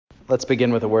Let's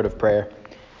begin with a word of prayer.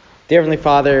 Dear Heavenly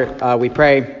Father, we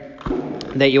pray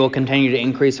that you will continue to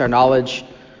increase our knowledge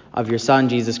of your Son,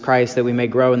 Jesus Christ, that we may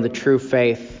grow in the true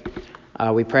faith.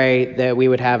 We pray that we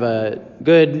would have a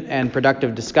good and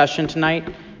productive discussion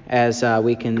tonight as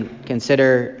we can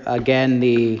consider again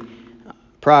the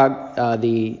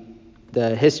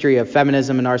history of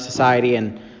feminism in our society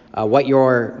and what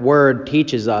your word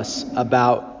teaches us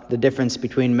about the difference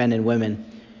between men and women.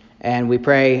 And we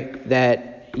pray that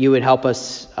you would help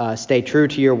us stay true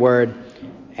to your word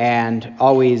and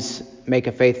always make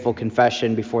a faithful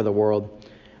confession before the world.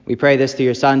 We pray this through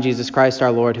your Son, Jesus Christ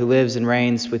our Lord, who lives and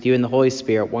reigns with you in the Holy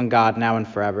Spirit, one God, now and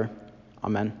forever.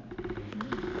 Amen.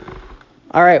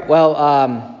 All right, well,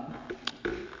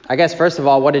 I guess first of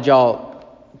all, what did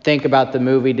y'all think about the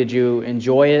movie? Did you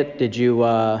enjoy it? Did you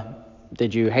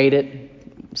hate it?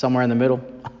 Somewhere in the middle?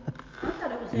 I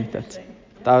thought it was interesting.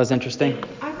 Thought it was interesting?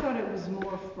 I thought it was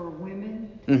more for women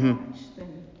Mm-hmm. watch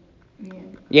than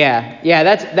men. Yeah,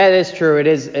 that is true. It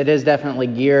is definitely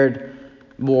geared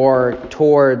more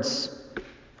towards,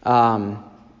 and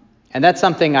that's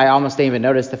something I almost didn't even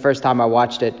notice the first time I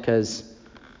watched it, because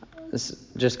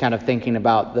just kind of thinking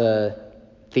about the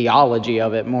theology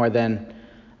of it more than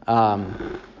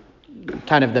kind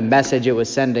of the message it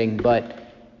was sending.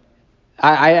 But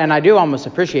I do almost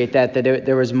appreciate that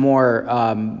there was more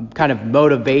kind of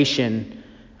motivation.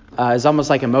 It's almost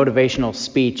like a motivational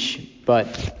speech,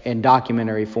 but in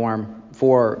documentary form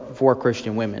for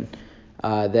Christian women.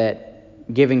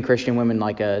 That giving Christian women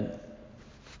like a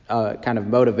kind of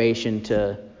motivation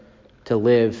to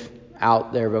live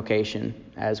out their vocation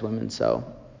as women. So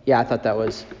yeah, I thought that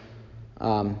was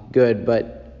good.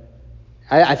 But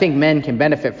I think men can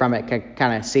benefit from it. Can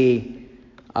kind of see,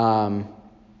 some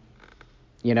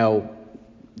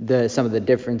of the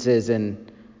differences in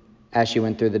as she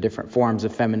went through the different forms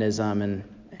of feminism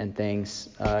and things.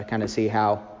 Kind of see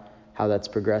how that's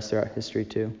progressed throughout history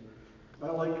too. I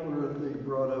liked where they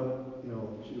brought up,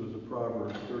 she was a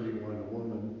Proverbs 31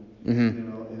 woman, Mm-hmm.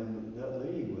 And that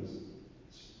lady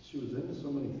she was into so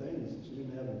many things, she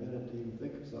didn't have a minute to even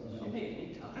think of something else. She didn't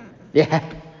need time. Yeah.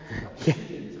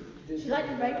 She liked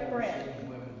to bake bread.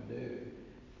 Women do.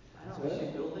 I don't What's know, that?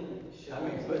 she's building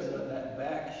shelves. Putting that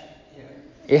back,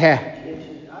 Yeah.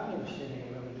 kitchen. I've never seen any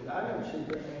women do that. I've never seen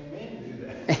very many men do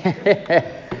that.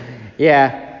 Yeah.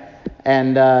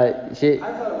 And she.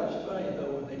 I thought it was funny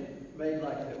though when they made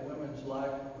like that women's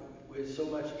life was so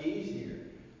much easier.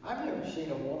 I've never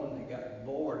seen a woman that got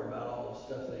bored about all the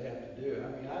stuff they have to do. I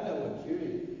mean, I know with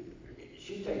Judy,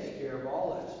 she takes care of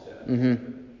all that stuff. Mm-hmm.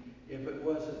 If it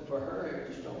wasn't for her,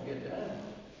 it just don't get done.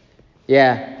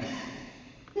 Yeah.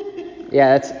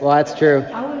 Yeah, that's true.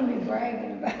 I wouldn't be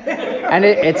bragging about it. And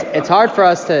it's hard for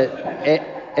us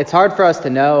to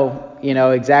know,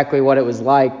 exactly what it was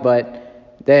like,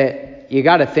 but that you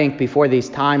got to think before these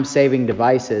time-saving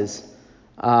devices,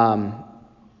 the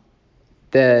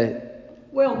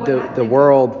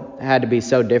world had to be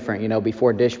so different,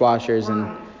 before dishwashers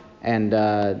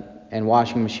and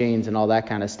washing machines and all that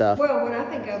kind of stuff. Well, what I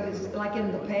think of is like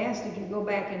in the past, if you go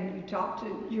back and you talk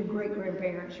to your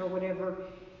great-grandparents or whatever,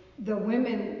 the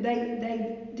women,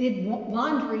 they did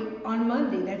laundry on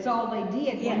Monday. That's all they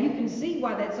did. Yeah. Well, you can see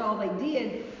why that's all they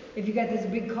did. If you got this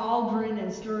big cauldron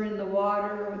and stirring the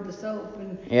water with the soap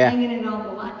and hanging it on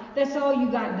the line, that's all you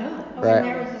got done. Right. And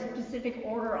there was a specific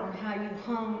order on how you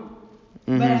hung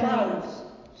clothes.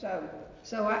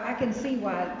 So I can see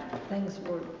why things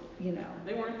were,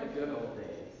 They weren't the good old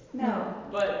days. No.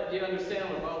 But do you understand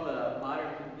with all the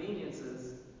modern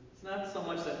conveniences, it's not so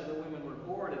much that the women were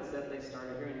bored, it's that they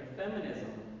started hearing the feminism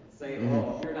say,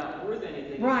 oh, you're not worth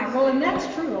anything. Right, well, and that's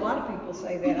true. A lot of people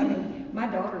say that. I mean, my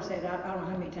daughter said, I don't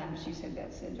know how many times she said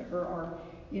to her, or,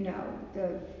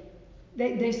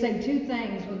 they say two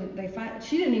things when they find,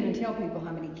 she didn't even tell people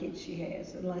how many kids she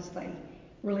has unless they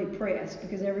really press,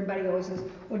 because everybody always says,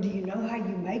 well, do you know how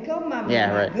you make them? I mean,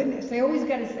 my goodness, they always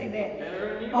got to say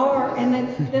that. Or, and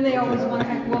then they always want to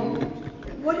ask, well,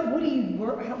 what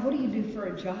do you do for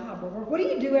a job? Or what do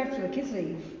you do after the kids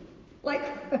leave? Like,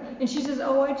 and she says,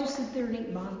 oh, I just sit there and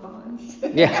eat bonbons.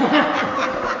 Yeah.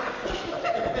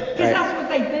 Because that's what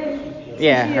they think.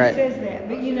 Yeah, she right. says that.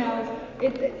 But,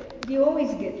 you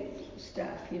always get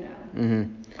stuff, Mm-hmm.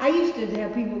 I used to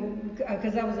have people,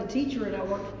 because I was a teacher and I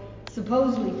worked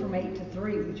supposedly from 8 to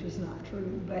 3, which was not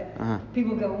true. But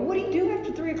people go, well, what do you do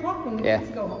after 3 o'clock when the kids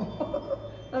go home?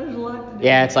 There's a lot to do.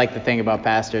 Yeah, it's like the thing about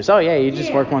pastors. Oh, yeah, you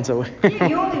just work once a week. Yeah,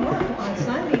 you only work on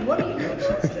Sunday. What do you do the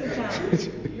rest of the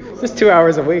time? Just 2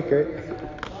 hours a week, right?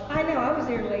 I know, I was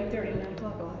there at 8:30, 9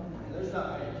 o'clock a lot of nights. There's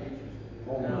not many teachers.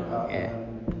 Homework hotline.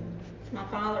 My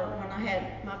father, when I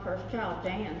had my first child,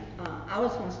 Dan, I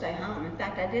was going to stay home. In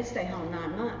fact, I did stay home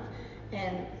 9 months.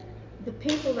 And the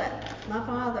people that my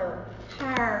father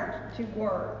hired to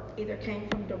work either came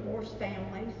from divorced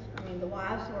families. I mean, the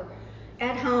wives were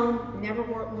at home, never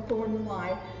worked before in their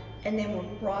life, and then were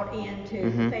brought into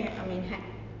the family.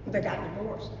 They got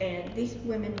divorced, and these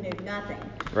women knew nothing.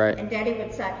 Right. And Daddy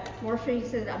would say, Marcia, he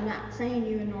said, I'm not saying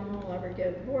you and Norman will ever get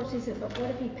a divorce. He said, but what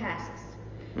if he passes?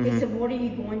 He said, what are you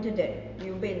going to do?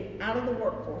 You've been out of the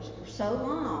workforce for so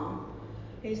long.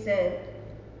 He said,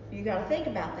 you got to think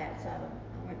about that. So I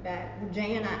went back. Well,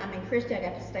 Jan, Christy, I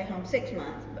got to stay home 6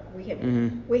 months, but we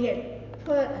had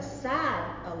put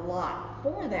aside a lot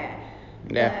for that.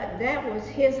 Yeah. But that was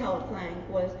his whole thing,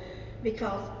 was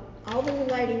because all the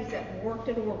ladies that worked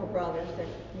at Orville Brothers, that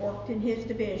worked in his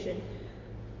division,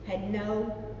 had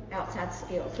no outside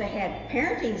skills. They had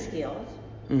parenting skills.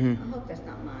 I hope that's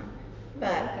not mine.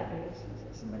 But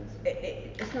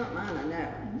it's not mine, I know.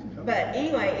 But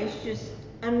anyway, it's just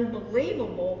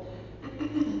unbelievable.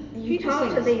 You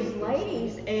talk to these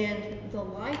ladies and the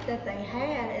life that they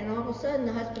had, and all of a sudden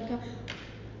the husband comes,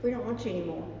 we don't want you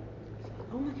anymore.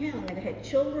 Oh my God, they had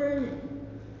children.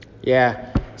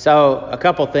 Yeah. So a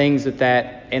couple things with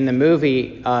that. In the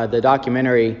movie, the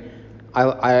documentary,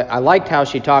 I liked how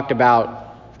she talked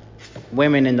about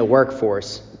women in the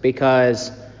workforce, because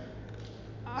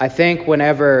I think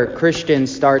whenever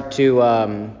Christians start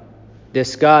to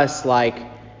discuss like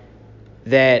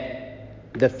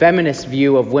that, the feminist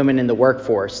view of women in the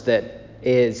workforce, that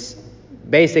is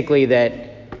basically that,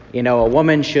 a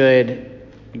woman should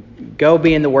go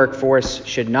be in the workforce,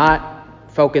 should not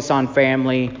focus on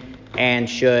family, and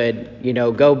should,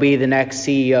 go be the next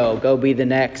CEO, go be the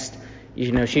next,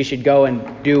 she should go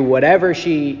and do whatever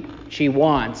she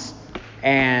wants,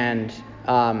 and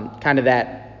kind of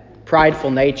that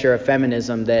prideful nature of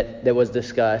feminism that was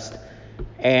discussed,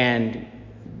 and,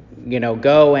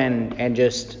 go and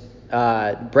just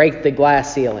break the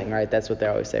glass ceiling, right? That's what they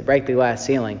always say, break the glass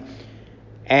ceiling.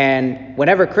 And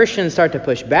whenever Christians start to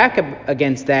push back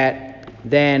against that,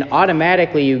 then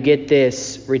automatically you get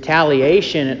this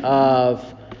retaliation of,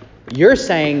 you're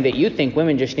saying that you think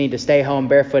women just need to stay home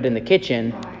barefoot in the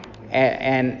kitchen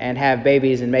and have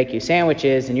babies and make you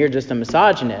sandwiches, and you're just a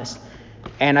misogynist.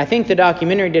 And I think the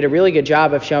documentary did a really good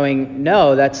job of showing,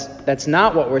 no, that's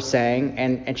not what we're saying.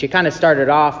 And she kind of started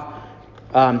off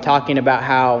talking about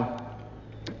how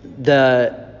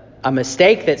a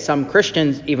mistake that some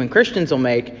Christians, even Christians, will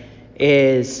make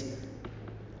is,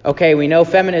 okay, we know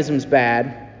feminism's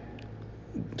bad,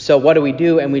 so what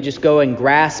do? And we just go and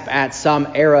grasp at some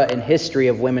era in history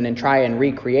of women and try and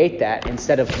recreate that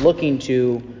instead of looking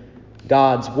to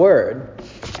God's word.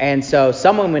 And so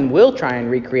some women will try and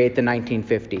recreate the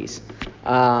 1950s,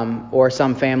 or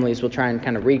some families will try and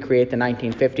kind of recreate the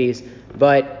 1950s.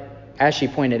 But as she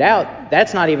pointed out,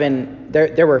 that's not even,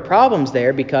 there were problems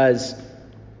there, because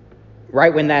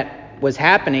right when that was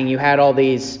happening, you had all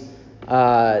these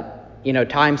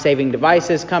time-saving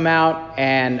devices come out,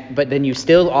 but then you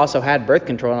still also had birth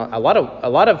control. A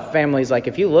lot of families, like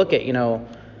if you look at,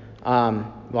 I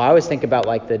always think about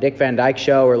like the Dick Van Dyke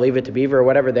Show or Leave It to Beaver or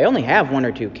whatever. They only have 1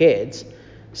 or 2 kids,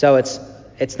 so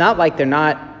it's not like they're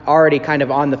not already kind of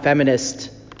on the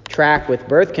feminist track with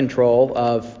birth control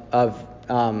of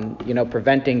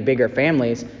preventing bigger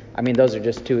families. I mean, those are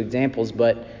just 2 examples,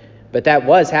 but that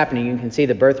was happening. You can see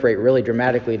the birth rate really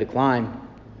dramatically decline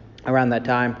around that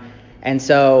time. And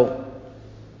so,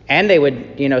 and they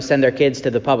would, send their kids to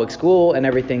the public school and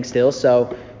everything still.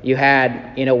 So you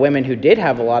had, women who did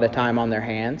have a lot of time on their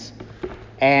hands,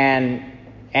 and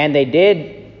they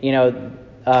did,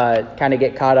 kind of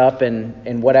get caught up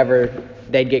in whatever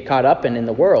they'd get caught up in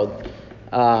the world.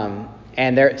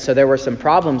 And there were some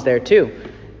problems there too.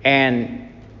 And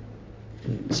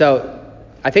so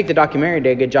I think the documentary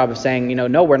did a good job of saying,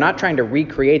 no, we're not trying to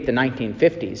recreate the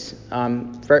 1950s.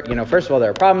 First of all,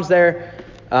 there are problems there.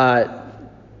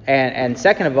 And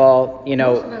second of all,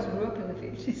 Most of us grew up in the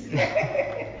 50s.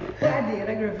 I did.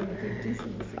 I grew up in the 50s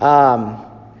and the 60s.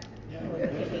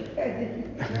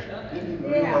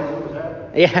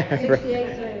 Yeah. 68.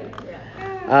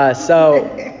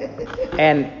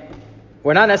 And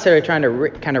we're not necessarily trying to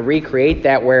kind of recreate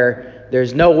that, where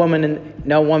there's no woman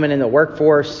in the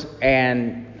workforce,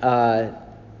 and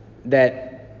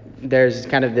that there's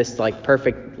kind of this like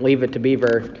perfect Leave It to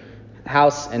Beaver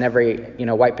house in every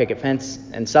white picket fence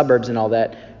and suburbs and all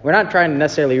that. We're not trying to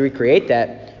necessarily recreate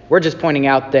that. We're just pointing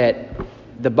out that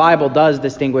the Bible does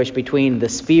distinguish between the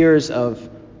spheres of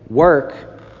work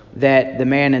that the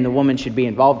man and the woman should be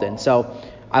involved in. So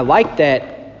I like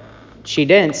that she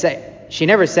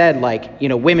never said like,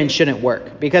 women shouldn't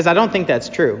work, because I don't think that's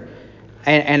true.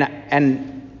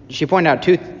 And she pointed out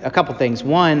a couple things.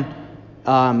 One,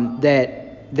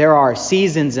 that there are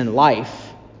seasons in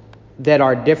life that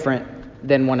are different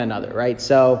than one another, right?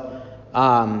 So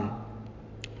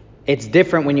it's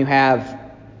different when you have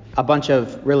a bunch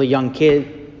of really young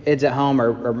kids at home,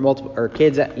 or multiple, or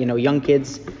kids at, young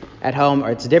kids at home,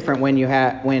 or it's different when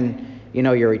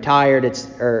you're retired,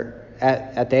 or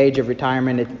at the age of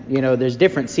retirement. There's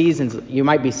different seasons. You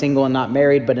might be single and not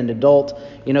married, but an adult,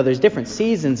 there's different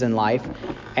seasons in life,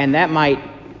 and that might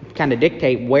kind of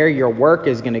dictate where your work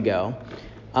is going to go.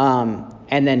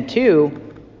 And then two,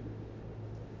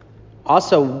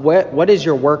 also, what is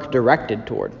your work directed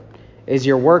toward? Is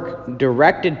your work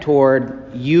directed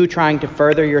toward you trying to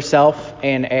further yourself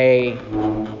in a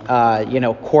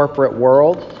corporate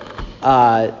world,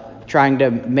 trying to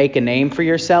make a name for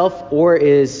yourself, or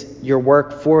is your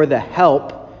work for the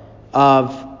help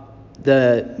of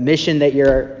the mission that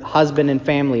your husband and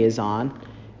family is on,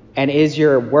 and is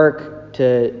your work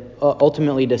to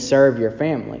ultimately to serve your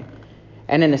family?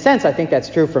 And in a sense, I think that's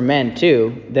true for men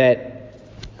too. That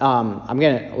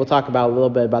we'll talk about a little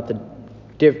bit about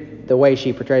the way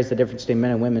she portrays the difference between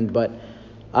men and women, but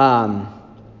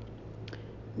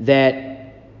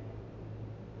that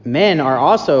men are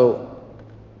also,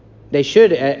 they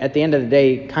should, at the end of the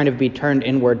day, kind of be turned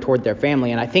inward toward their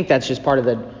family. And I think that's just part of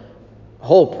the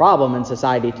whole problem in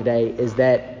society today, is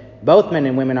that both men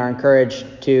and women are encouraged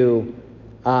to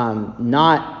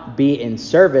not be in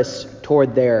service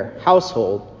toward their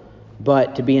household,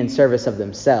 but to be in service of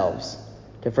themselves,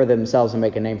 to further themselves and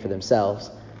make a name for themselves.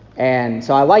 And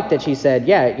so I like that she said,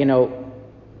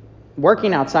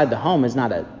 working outside the home is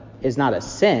not a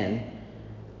sin,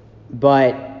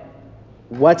 but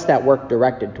what's that work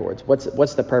directed towards?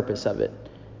 What's the purpose of it?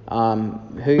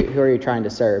 Who are you trying to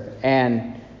serve?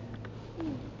 And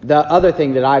the other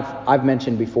thing that I've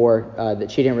mentioned before that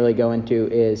she didn't really go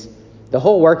into is the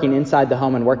whole working inside the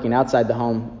home and working outside the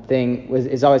home thing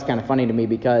is always kind of funny to me,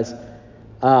 because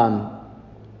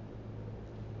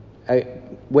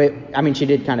she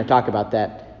did kind of talk about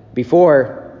that.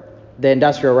 Before the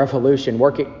Industrial Revolution,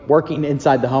 working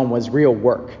inside the home was real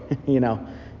work.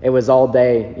 It was all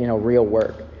day, real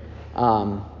work.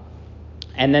 And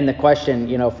then the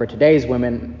question, for today's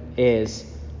women is,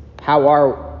 how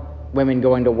are women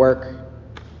going to work?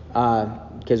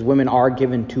 Because women are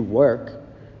given to work,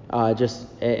 just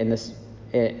in this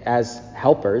as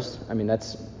helpers.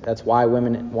 That's why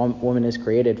woman is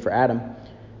created for Adam.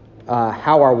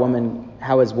 How are women,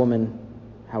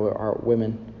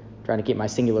 trying to keep my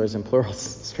singulars and plurals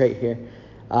straight here,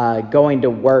 going to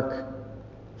work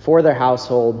for their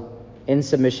household in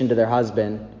submission to their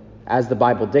husband as the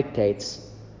Bible dictates?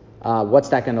 What's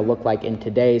that going to look like in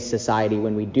today's society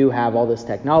when we do have all this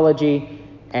technology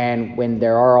and when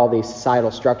there are all these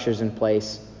societal structures in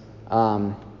place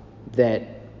that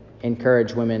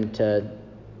encourage women to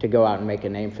go out and make a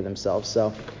name for themselves?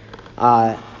 So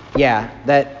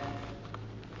that,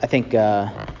 I think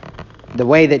the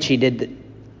way that she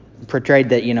portrayed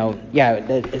that,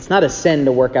 it's not a sin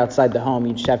to work outside the home.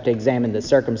 You just have to examine the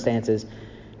circumstances.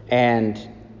 And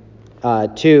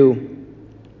two,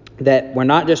 that we're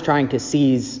not just trying to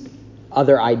seize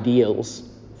other ideals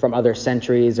from other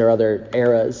centuries or other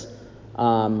eras.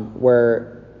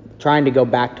 We're trying to go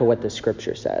back to what the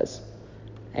Scripture says.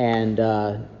 And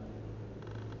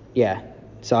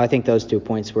so I think those 2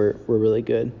 points were really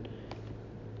good.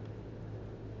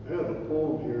 I have a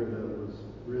poem here that was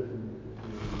written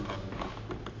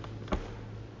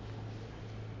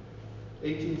in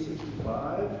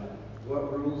 1865.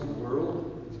 What rules the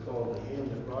world? It's called The Hand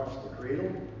That Rocks the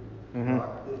Cradle. Mm-hmm. The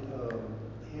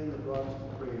hand that rocks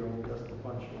the cradle, that's the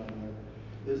punchline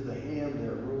there, is the hand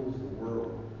that rules the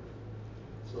world.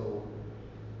 So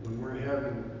when we're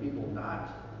having people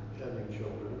not having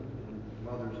children, and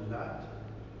mothers not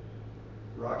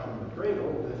rocking the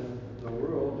cradle, then the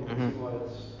world, you can see why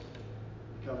it's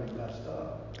becoming messed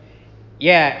up.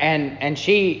 Yeah, and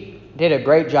she did a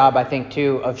great job, I think,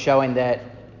 too, of showing that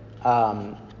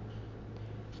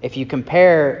if you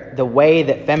compare the way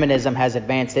that feminism has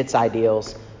advanced its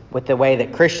ideals with the way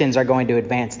that Christians are going to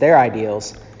advance their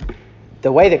ideals,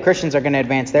 the way that Christians are going to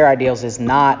advance their ideals is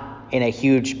not in a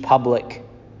huge public,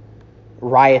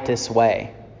 riotous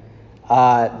way.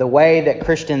 The way that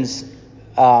Christian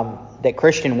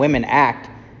women act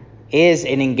is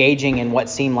in engaging in what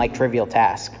seem like trivial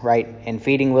tasks, right? In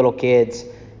feeding little kids,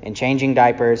 and changing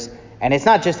diapers. And it's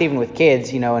not just even with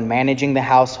kids, and managing the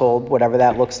household, whatever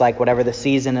that looks like, whatever the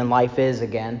season in life is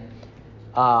again.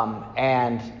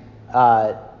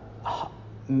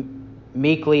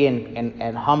 Meekly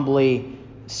and humbly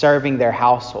serving their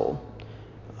household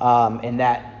in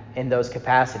that in those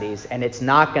capacities, and it's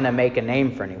not going to make a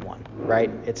name for anyone, right?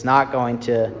 It's not going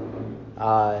to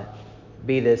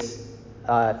be this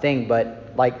thing,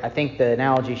 but like I think the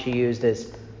analogy she used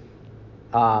is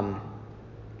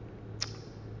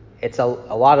it's a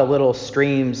lot of little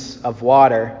streams of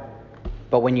water,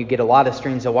 but when you get a lot of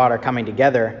streams of water coming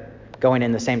together, going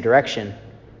in the same direction,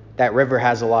 that river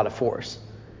has a lot of force.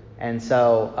 And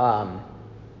so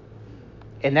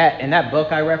in that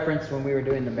book I referenced when we were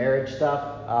doing the marriage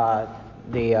stuff,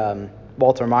 the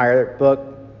Walter Meyer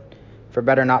book, For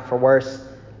Better Not For Worse,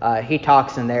 he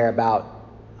talks in there about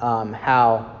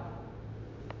how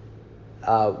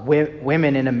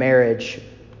women in a marriage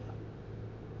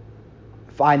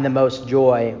find the most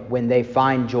joy when they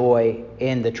find joy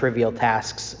in the trivial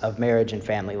tasks of marriage and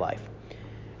family life.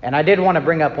 And I did want to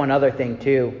bring up one other thing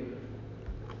too,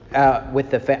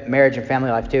 with the marriage and family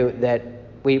life too, that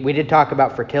we did talk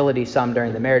about fertility some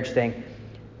during the marriage thing.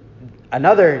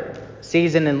 Another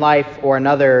season in life or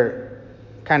another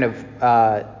kind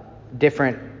of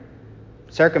different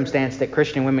circumstance that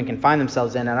Christian women can find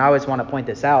themselves in, and I always want to point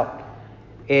this out,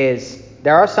 is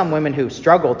there are some women who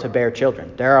struggle to bear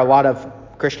children. There are a lot of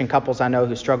Christian couples I know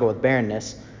who struggle with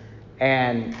barrenness,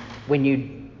 and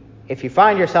if you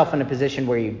find yourself in a position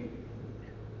where you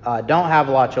don't have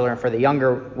a lot of children, for the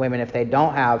younger women, if they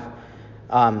don't have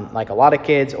like a lot of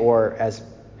kids or as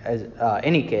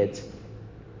any kids,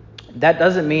 that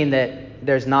doesn't mean that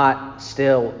there's not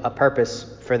still a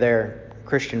purpose for their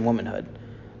Christian womanhood.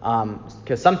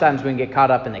 Because sometimes we can get caught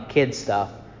up in the kids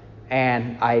stuff,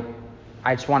 and I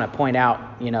just want to point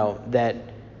out, that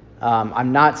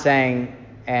I'm not saying,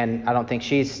 and I don't think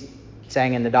she's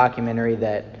saying in the documentary,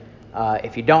 that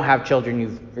if you don't have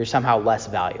children, you're somehow less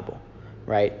valuable,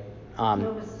 right?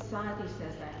 No, but society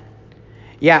says that.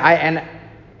 Yeah, and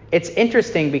it's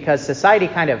interesting because society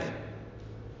kind of,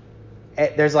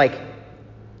 there's like,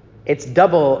 it's a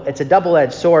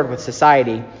double-edged sword with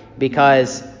society,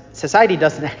 because society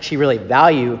doesn't actually really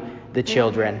value the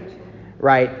children,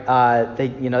 right?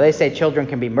 They say children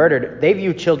can be murdered. They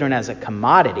view children as a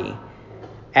commodity,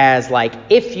 as like,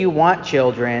 if you want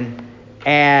children,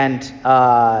 and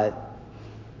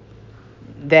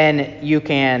then you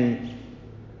can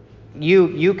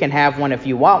have one if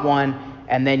you want one,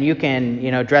 and then you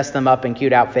can dress them up in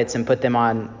cute outfits and put them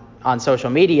on social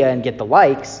media and get the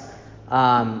likes,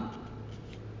 and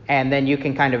then you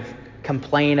can kind of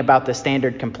complain about the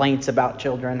standard complaints about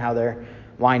children, how they're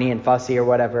whiny and fussy or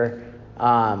whatever,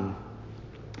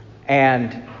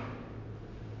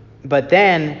 but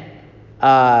then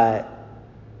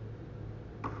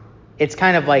it's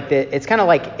kind of like if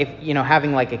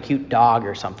having like a cute dog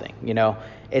or something.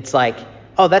 It's like,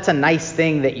 oh, that's a nice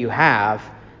thing that you have.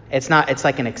 It's not. It's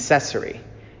like an accessory,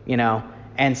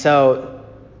 And so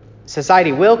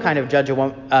society will kind of judge a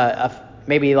woman,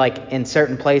 maybe like in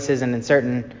certain places and in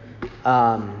certain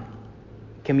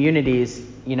communities.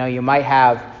 You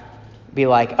might be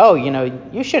like, oh,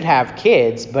 you should have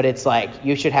kids, but it's like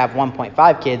you should have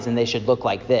 1.5 kids and they should look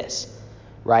like this,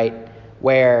 right?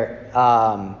 Where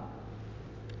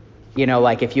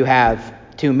like if you have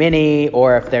too many,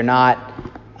 or if they're not,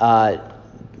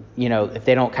 if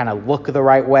they don't kind of look the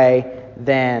right way,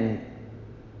 then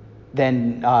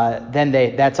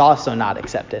that's also not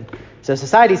accepted. So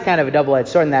society's kind of a double-edged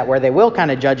sword in that, where they will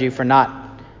kind of judge you for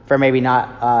maybe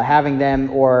not having them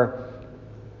or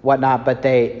whatnot, but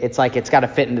it's like it's got to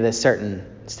fit into this certain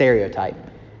stereotype,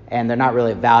 and they're not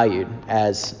really valued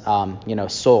as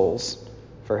souls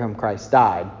for whom Christ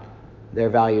died. They're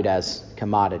valued as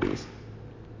commodities.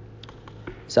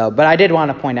 So, but I did want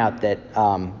to point out that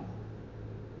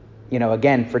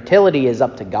again, fertility is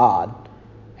up to God,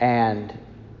 and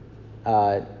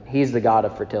He's the God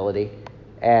of fertility,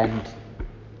 and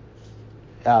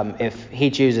if He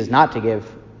chooses not to give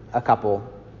a couple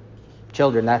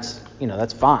children, that's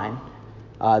fine.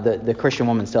 The Christian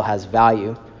woman still has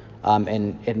value,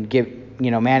 and give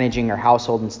managing her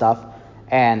household and stuff,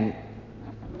 and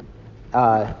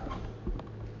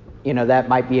that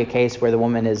might be a case where the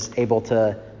woman is able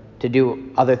to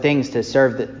do other things to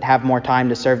have more time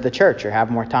to serve the church, or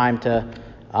have more time to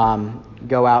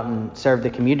go out and serve the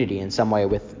community in some way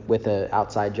with an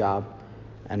outside job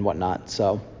and whatnot.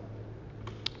 So,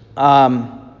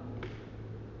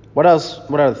 what else?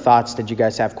 What other thoughts? Did you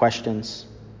guys have questions?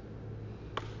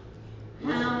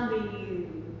 How do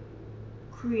you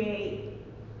create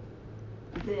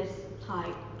this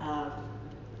type of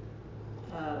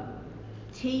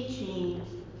teaching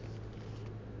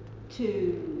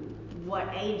to what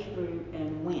age group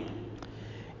and when?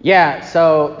 Yeah,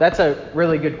 so that's a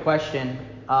really good question.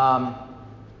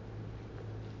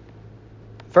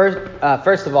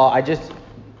 First of all,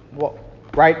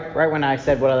 Right when I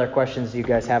said what other questions do you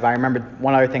guys have, I remembered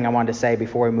one other thing I wanted to say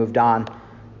before we moved on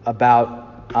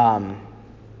about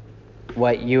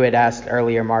what you had asked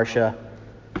earlier, Marcia,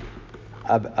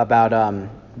 about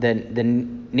the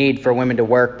need for women to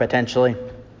work potentially.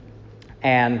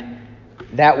 And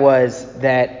that was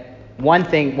that one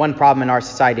problem in our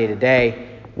society today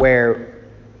where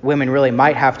women really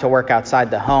might have to work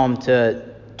outside the home to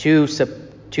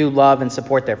love and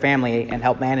support their family and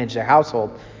help manage their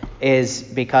household is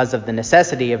because of the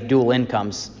necessity of dual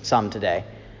incomes some today.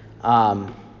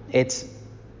 It's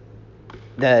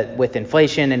with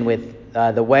inflation and with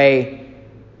the way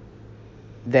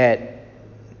that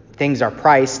things are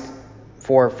priced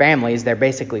for families, they're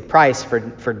basically priced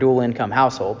for dual income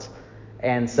households.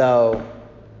 And so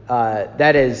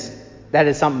that is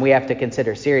something we have to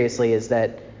consider seriously, is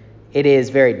that it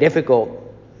is very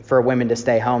difficult for women to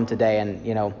stay home today.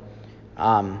 And,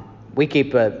 we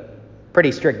keep a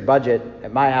pretty strict budget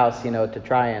at my house, to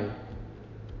try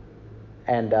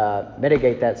and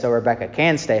mitigate that so Rebecca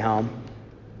can stay home.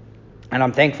 And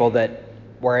I'm thankful that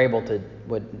we're able to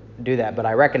do that. But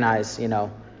I recognize, that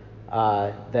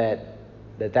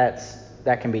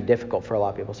can be difficult for a lot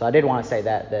of people. So I did want to say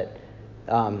that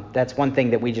that's one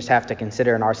thing that we just have to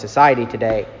consider in our society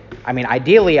today. I mean,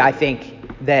 ideally, I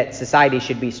think that society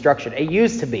should be structured. It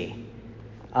used to be.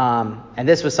 And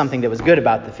this was something that was good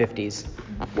about the 50s,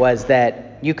 was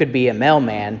that you could be a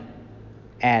mailman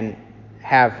and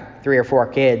have 3 or 4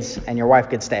 kids and your wife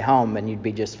could stay home and you'd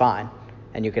be just fine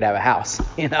and you could have a house,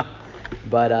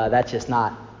 But that's just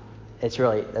not, that's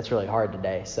really hard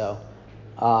today. So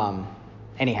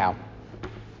anyhow.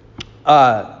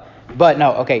 But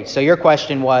no, okay, so your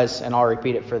question was, and I'll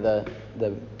repeat it for the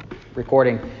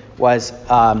recording, was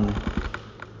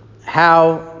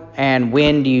how and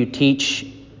when do you teach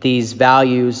these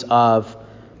values of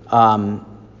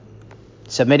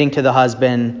submitting to the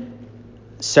husband,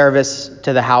 service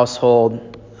to the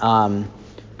household, and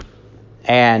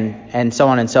so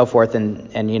on and so forth,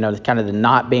 and kind of the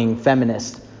not being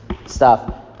feminist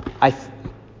stuff,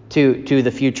 to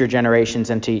the future generations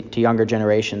and to younger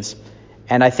generations.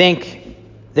 And I think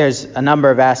there's a number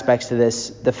of aspects to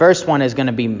this. The first one is going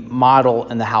to be model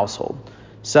in the household.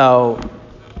 So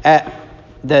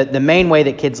the main way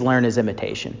that kids learn is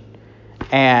imitation.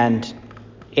 And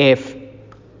if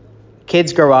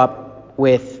kids grow up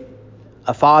with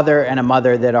a father and a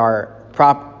mother that are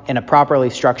in a properly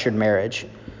structured marriage,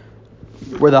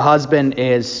 where the husband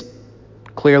is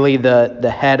clearly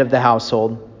the head of the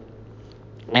household,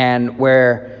 and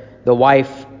where the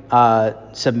wife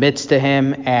submits to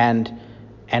him and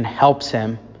helps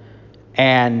him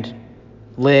and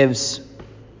lives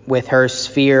with her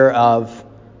sphere of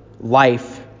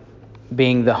life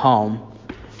being the home,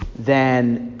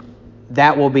 then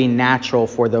that will be natural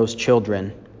for those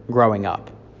children growing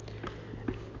up.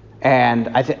 And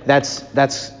I think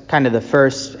that's kind of the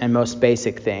first and most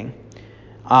basic thing.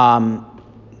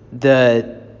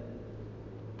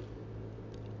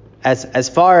 As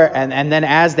far and then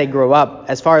as they grow up,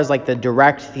 as far as like the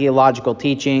direct theological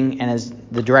teaching and as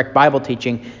the direct Bible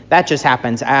teaching, that just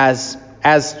happens as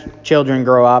children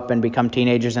grow up and become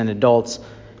teenagers and adults.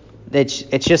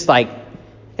 It's just like,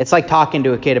 it's like talking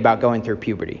to a kid about going through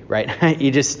puberty, right?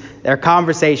 There are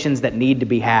conversations that need to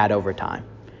be had over time,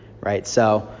 right?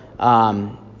 So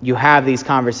you have these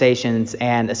conversations,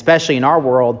 and especially in our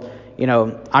world,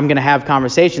 I'm going to have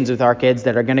conversations with our kids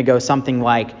that are going to go something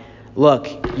like, look,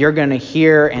 you're going to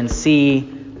hear and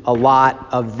see a lot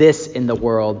of this in the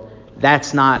world.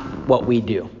 That's not what we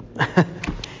do.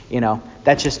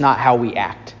 That's just not how we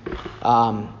act.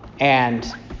 And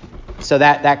so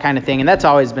that kind of thing, and that's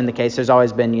always been the case. There's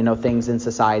always been, things in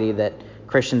society that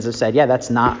Christians have said, yeah, that's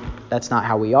not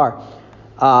how we are.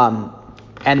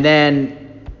 And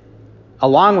then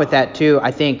along with that too,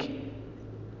 I think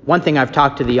one thing I've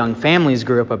talked to the young families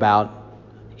group about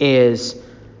is,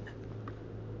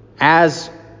 as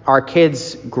our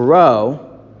kids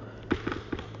grow,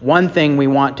 one thing we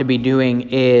want to be doing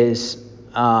is,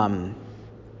 and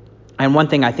one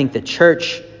thing I think the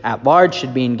church at large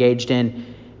should be engaged in,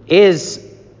 is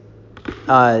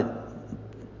a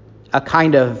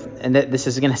kind of, and this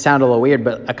is going to sound a little weird,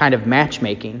 but a kind of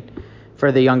matchmaking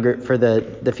for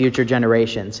the future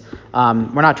generations.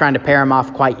 We're not trying to pair them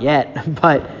off quite yet,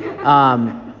 but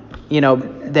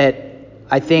that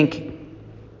I think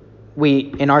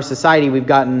in our society we've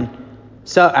gotten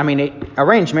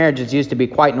arranged marriages used to be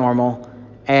quite normal,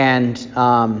 and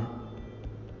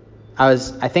I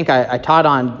taught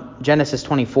on Genesis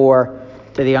 24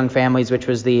 to the young families, which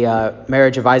was the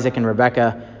marriage of Isaac and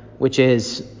Rebekah, which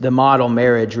is the model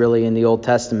marriage really in the Old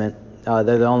Testament. They're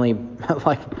the only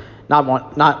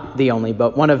not the only,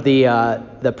 but one of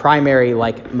the primary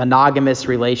like monogamous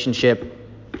relationship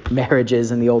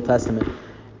marriages in the Old Testament.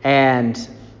 And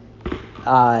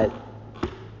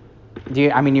you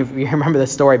remember the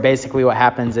story? Basically, what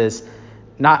happens is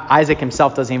not Isaac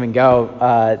himself doesn't even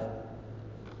go.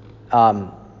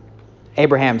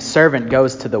 Abraham's servant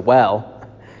goes to the well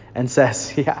and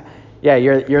says, "Yeah,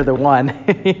 you're the one.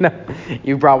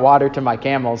 You brought water to my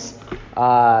camels.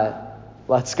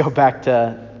 Let's go back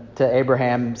to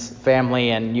Abraham's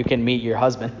family, and you can meet your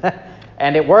husband."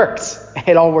 And it works.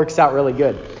 It all works out really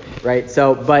good, right?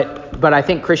 So, but I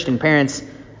think Christian parents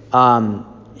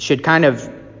should kind of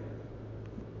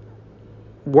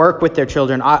work with their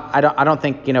children. I don't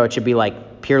think it should be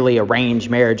like purely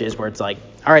arranged marriages where it's like,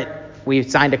 all right,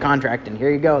 we've signed a contract and here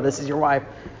you go, this is your wife.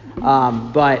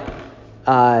 But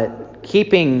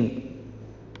keeping,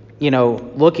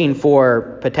 looking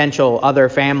for potential other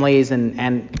families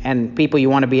and people you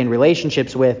want to be in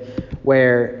relationships with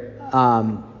where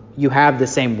you have the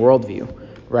same worldview,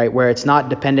 right? Where it's not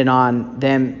dependent on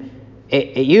them.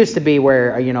 It used to be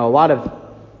where, a lot of.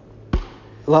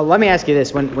 Well, let me ask you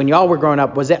this. When y'all were growing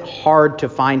up, was it hard to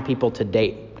find people to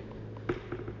date?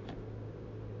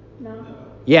 No.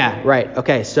 Yeah, right.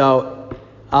 Okay, so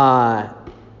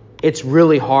it's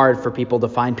really hard for people to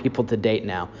find people to date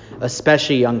now,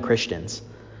 especially young Christians.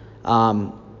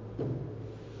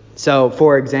 So,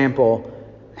 for example,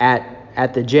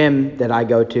 at the gym that I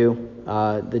go to,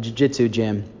 the jiu-jitsu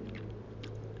gym,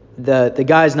 the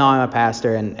guys know I'm a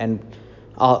pastor, and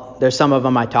there's some of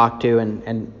them I talk to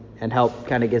and help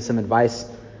kind of give some advice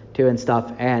to and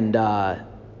stuff. And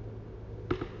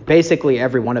basically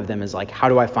every one of them is like, how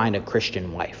do I find a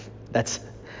Christian wife? That's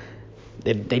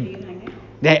I've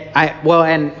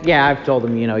told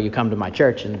them, you come to my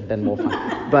church and then we'll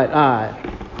find. But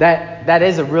that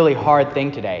is a really hard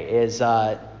thing today. Is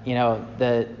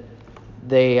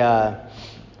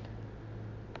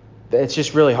it's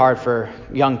just really hard for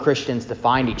young Christians to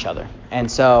find each other. And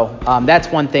so that's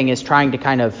one thing, is trying to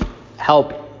kind of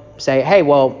help say, hey,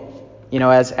 well,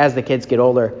 as the kids get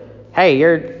older, hey,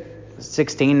 you're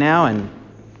 16 now, and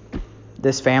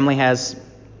this family has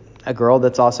a girl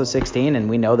that's also 16, and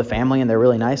we know the family, and they're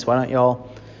really nice. Why don't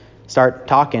y'all start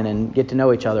talking and get to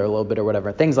know each other a little bit or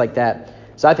whatever, things like that.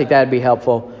 So I think that'd be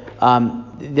helpful.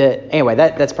 Anyway,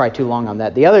 that's probably too long on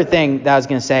that. The other thing that I was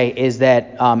going to say is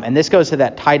that, and this goes to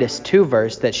that Titus 2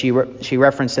 verse that she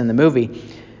referenced in the movie,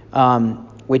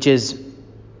 which is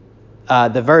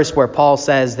the verse where Paul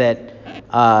says that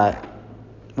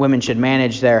women should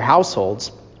manage their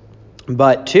households.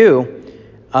 But two,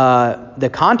 the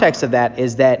context of that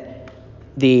is that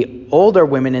the older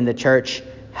women in the church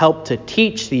help to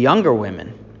teach the younger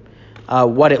women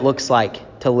what it looks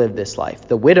like to live this life.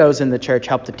 The widows in the church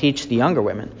help to teach the younger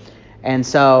women. And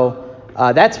so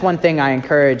that's one thing I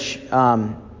encourage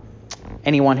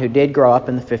anyone who did grow up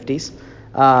in the 50s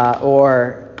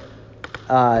or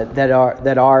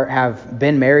that have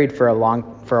been married for a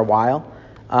while,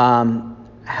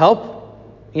 help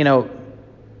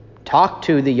talk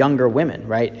to the younger women,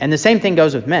 right? And the same thing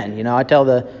goes with men. I tell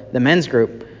the men's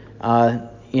group,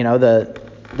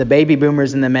 the baby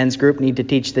boomers in the men's group need to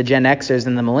teach the Gen Xers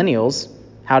and the millennials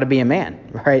how to be a man,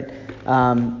 right?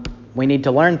 We need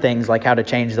to learn things like how to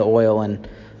change the oil, and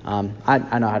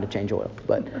I know how to change oil,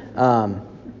 but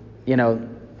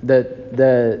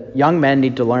the young men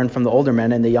need to learn from the older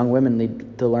men, and the young women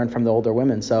need to learn from the older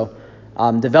women. So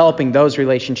developing those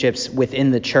relationships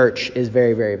within the church is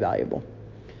very, very valuable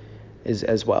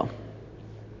as well.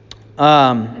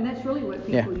 And that's really what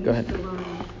people used ahead. to learn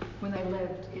when they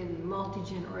lived in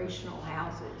multi-generational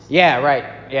houses. Yeah, right.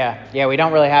 Yeah, we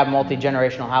don't really have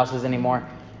multi-generational houses anymore.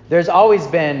 There's always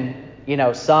been,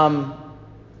 some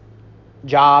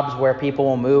jobs where people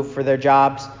will move for their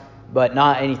jobs, but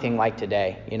not anything like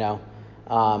today,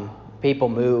 People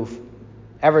move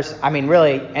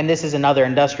really, and this is another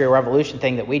industrial revolution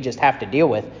thing that we just have to deal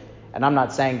with. And I'm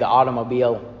not saying the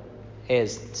automobile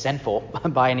is sinful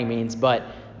by any means, but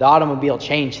the automobile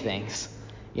changed things.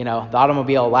 The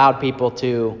automobile allowed people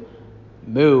to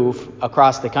move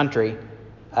across the country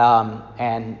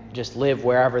and just live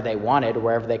wherever they wanted,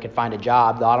 wherever they could find a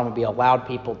job. The automobile allowed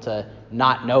people to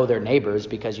not know their neighbors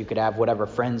because you could have whatever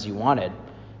friends you wanted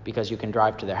because you can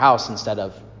drive to their house instead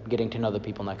of getting to know the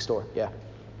people next door. Yeah.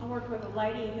 I worked with a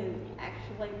lady who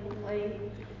actually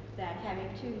believed that having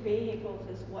two vehicles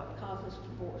is what causes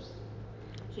divorce.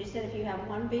 She said if you have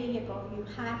one vehicle, you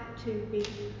have to be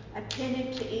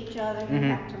attentive to each other. You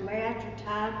have to lay out your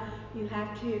time. You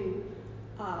have to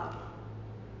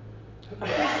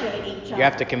appreciate each other. You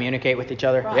have to communicate with each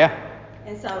other. Right. Yeah.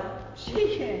 And so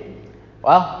she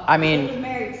Well, she was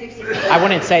married I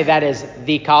wouldn't say that is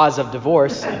the cause of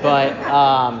divorce, but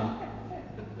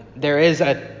there is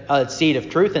a seed of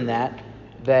truth in that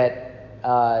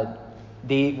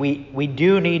we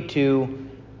do need to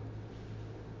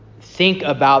think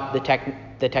about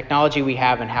the technology we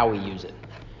have and how we use it,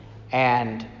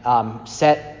 and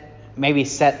set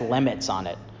limits on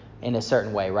it in a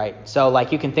certain way, right? So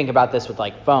like you can think about this with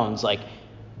like phones. Like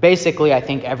basically, I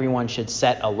think everyone should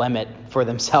set a limit for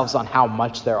themselves on how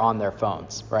much they're on their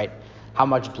phones, right? How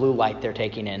much blue light they're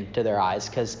taking into their eyes,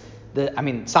 because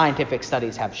scientific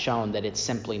studies have shown that it's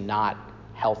simply not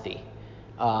healthy.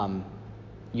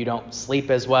 You don't sleep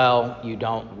as well, you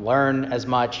don't learn as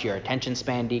much, your attention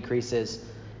span decreases.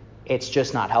 It's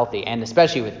just not healthy. And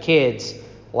especially with kids,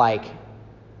 like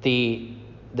the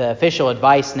official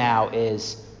advice now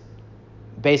is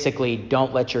basically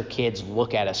don't let your kids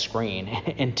look at a screen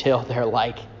until they're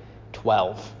like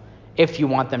 12, if you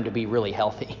want them to be really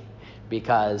healthy,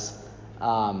 because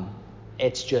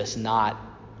it's just not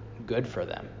good for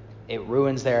them. It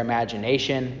ruins their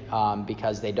imagination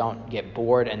because they don't get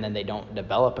bored and then they don't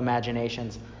develop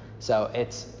imaginations. So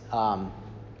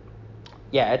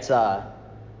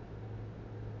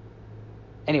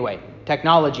anyway,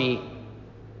 technology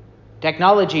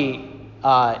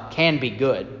can be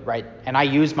good, right? And I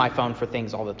use my phone for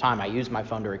things all the time. I use my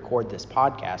phone to record this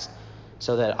podcast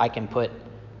so that I can put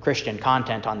Christian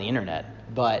content on the internet.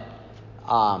 But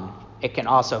it can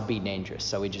also be dangerous.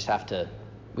 So we just have to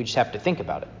think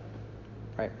about it,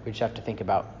 right? We just have to think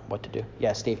about what to do.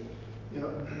 Yeah, Steve.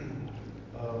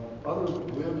 Other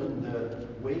women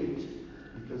that wait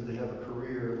because they have a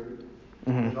career,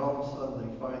 and all of a sudden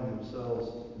they find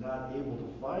themselves not able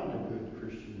to find a good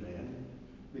Christian man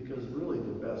because really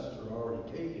the best are already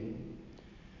taken.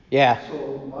 Yeah.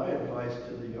 So my advice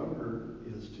to the younger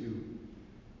is to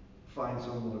find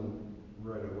someone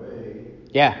right away.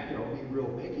 Yeah. Be real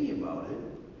picky about it.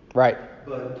 Right.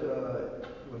 But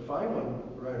find one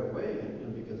right away,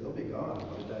 and because they'll be gone by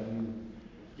the time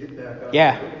you get back out.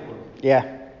 Yeah.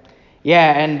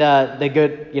 Yeah, and the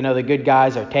good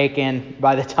guys are taken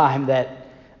by the time that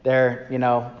they're,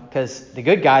 because the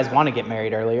good guys want to get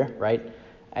married earlier, right?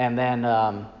 And then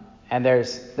and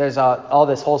there's all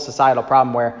this whole societal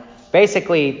problem where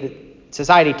basically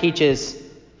society teaches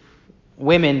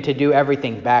women to do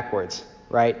everything backwards,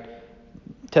 right?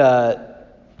 To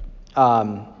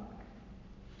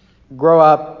grow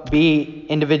up, be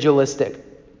individualistic,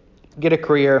 get a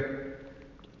career,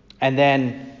 and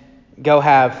then go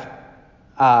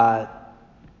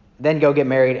get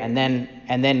married, and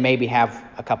then maybe have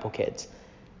a couple kids.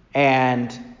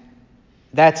 And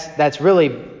that's really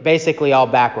basically all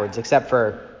backwards, except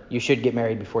for you should get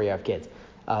married before you have kids.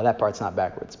 That part's not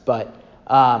backwards. But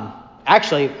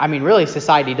actually, really,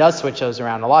 society does switch those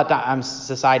around. A lot of times,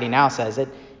 society now says it,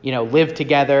 live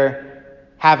together,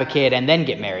 have a kid, and then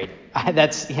get married.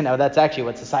 That's actually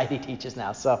what society teaches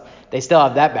now. So they still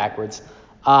have that backwards.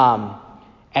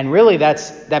 And really,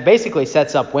 that basically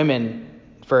sets up women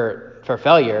for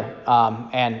failure,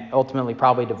 and ultimately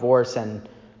probably divorce and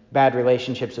bad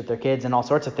relationships with their kids and all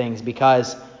sorts of things,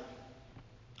 because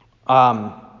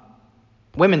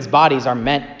women's bodies are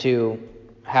meant to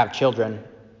have children,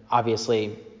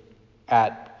 obviously,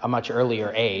 at a much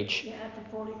earlier age. Yeah, after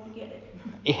 40, forget it.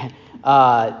 Yeah.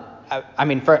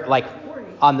 For like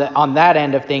on that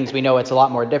end of things, we know it's a lot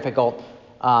more difficult.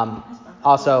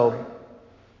 Also,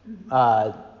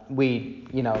 we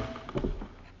know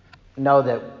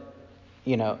that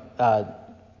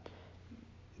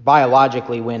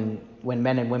biologically, when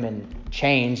men and women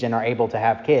change and are able to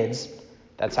have kids,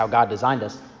 that's how God designed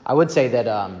us. I would say that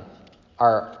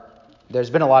there's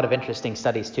been a lot of interesting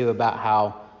studies too about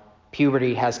how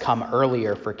puberty has come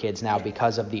earlier for kids now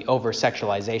because of the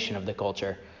over-sexualization of the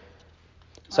culture.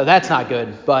 So that's not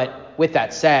good. But with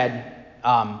that said,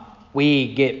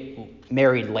 we get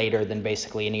married later than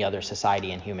basically any other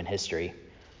society in human history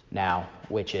now,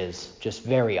 which is just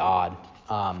very odd.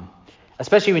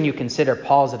 Especially when you consider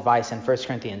Paul's advice in 1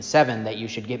 Corinthians 7 that you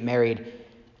should get married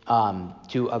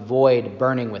to avoid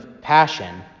burning with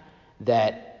passion.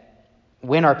 That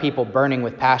when are people burning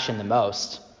with passion the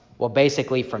most? Well,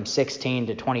 basically from 16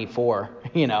 to 24,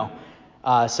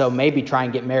 So maybe try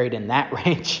and get married in that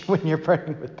range when you're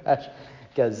burning with passion,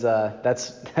 because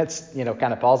that's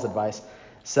kind of Paul's advice.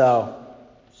 So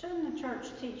shouldn't the church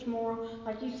teach more,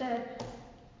 like you said,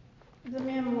 the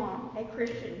men want a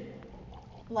Christian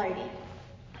lady?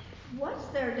 What's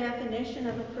their definition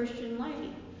of a Christian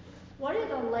lady? What is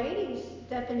a lady's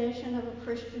definition of a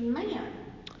Christian man?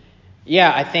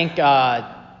 Yeah, I think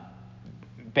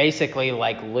basically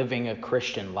like living a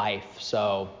Christian life.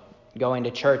 So going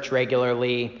to church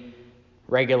regularly,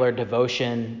 regular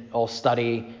devotional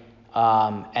study,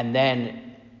 and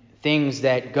then things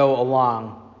that go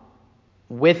along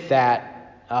with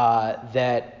that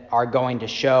that are going to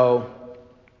show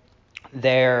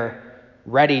they're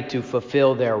ready to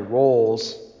fulfill their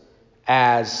roles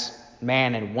as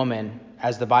man and woman,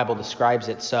 as the Bible describes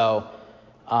it. So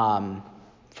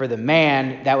for the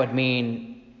man, that would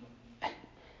mean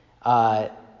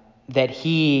that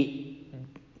he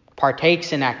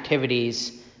partakes in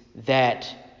activities that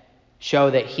show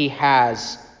that he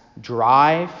has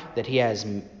drive, that he has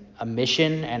a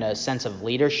mission and a sense of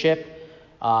leadership,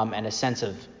 and a sense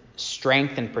of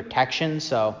strength and protection.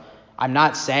 So I'm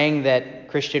not saying that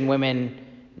Christian women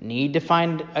need to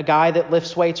find a guy that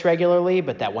lifts weights regularly,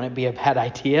 but that wouldn't be a bad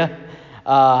idea.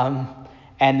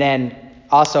 And then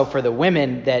also for the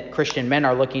women, that Christian men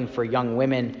are looking for young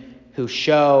women who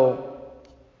show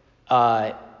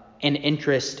an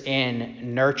interest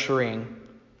in nurturing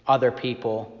other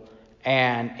people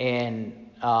and in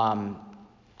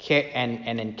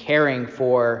in caring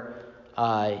for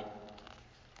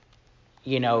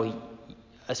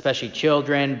especially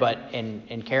children, but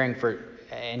in caring for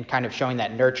and kind of showing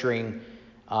that nurturing,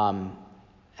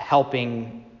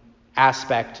 helping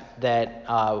aspect that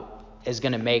is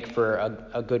going to make for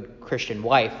a good Christian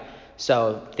wife.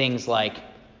 So things like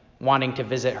wanting to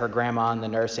visit her grandma in the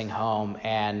nursing home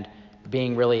and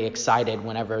being really excited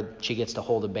whenever she gets to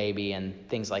hold a baby and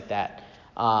things like that.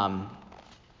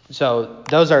 So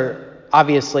those are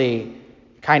obviously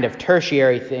kind of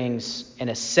tertiary things in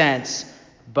a sense,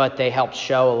 but they help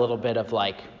show a little bit of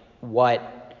like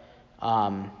what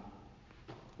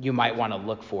you might want to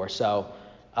look for. So,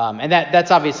 and that's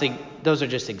obviously, those are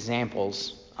just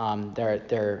examples.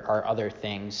 There are other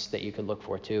things that you could look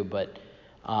for too, but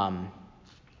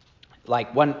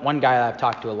like one guy I've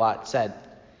talked to a lot said,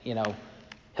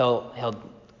 he'll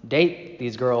date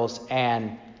these girls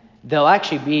and they'll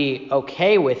actually be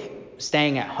okay with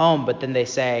staying at home, but then they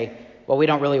say, well, we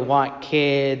don't really want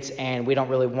kids and we don't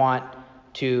really want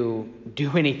to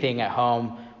do anything at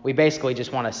home. We basically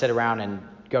just want to sit around and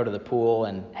go to the pool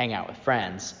and hang out with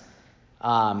friends,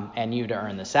 and you to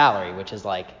earn the salary, which is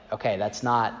like, okay, that's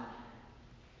not,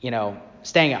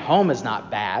 staying at home is not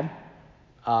bad,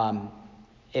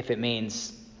 if it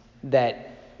means that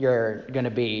you're going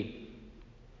to be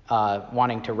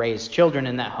wanting to raise children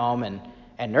in that home and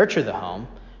nurture the home.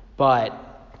 But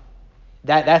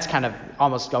that's kind of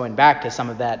almost going back to some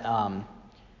of that,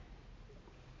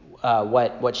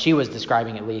 what she was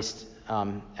describing at least,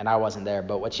 and I wasn't there,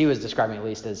 but what she was describing at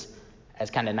least as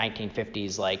kind of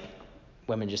 1950s, like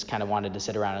women just kind of wanted to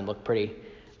sit around and look pretty,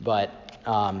 but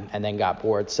and then got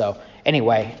bored. So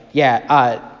anyway,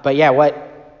 but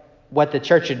what the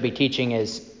church should be teaching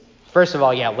is, first of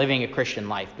all, living a Christian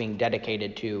life, being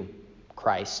dedicated to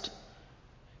Christ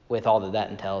with all that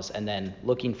entails, and then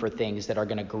looking for things that are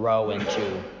going to grow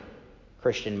into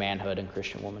Christian manhood and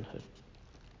Christian womanhood.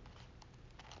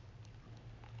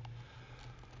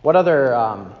 What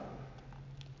other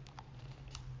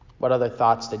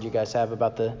thoughts did you guys have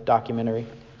about the documentary?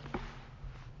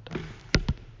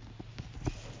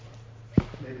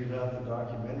 Maybe not the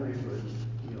documentary, but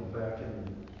back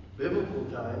in biblical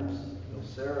times,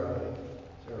 Sarai,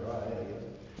 I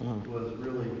guess, was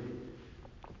really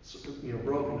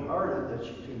brokenhearted that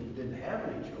she didn't have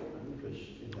any children, because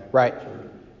in that culture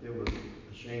it was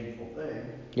a shameful thing.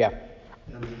 Yeah.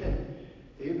 And then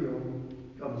Abram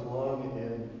comes along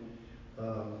and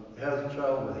has a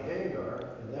child with Hagar,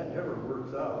 and that never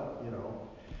works out,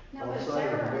 outside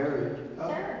of marriage.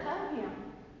 Sarah told him.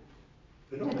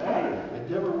 It don't matter. It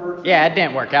never works. Yeah, it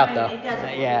didn't work out though. It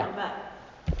doesn't work out, but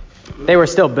They were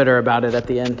still bitter about it at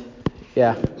the end.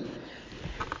 Yeah.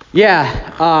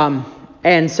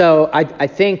 And so I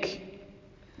think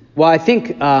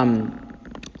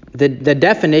the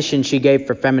definition she gave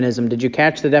for feminism, did you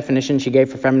catch the definition she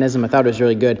gave for feminism? I thought it was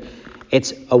really good.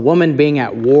 It's a woman being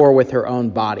at war with her own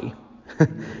body,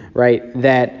 right?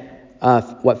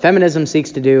 That what feminism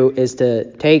seeks to do is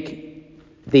to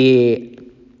take the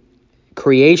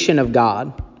creation of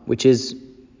God, which is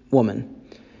woman,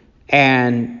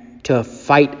 and to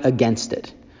fight against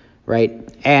it,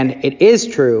 right? And it is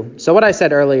true. So what I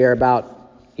said earlier about,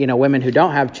 women who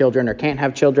don't have children or can't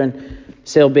have children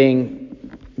still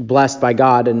being blessed by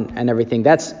God and everything,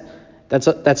 that's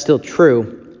still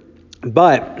true.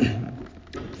 But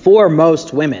for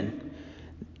most women,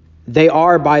 they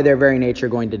are by their very nature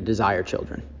going to desire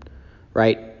children,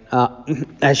 right?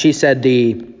 As she said,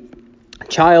 the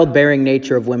childbearing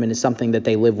nature of women is something that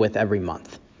they live with every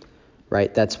month,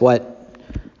 right? That's what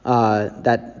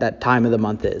that time of the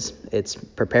month is. It's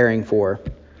preparing for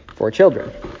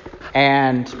children.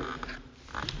 And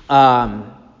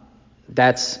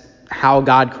that's how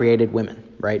God created women,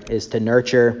 right? Is to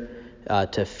nurture,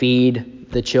 to feed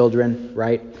the children,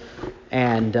 right?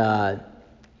 And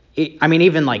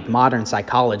even like modern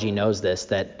psychology knows this,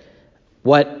 that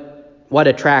what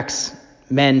attracts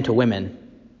men to women,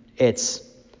 it's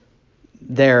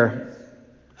their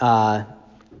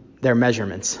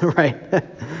measurements, right?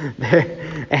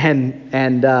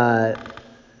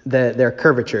 Their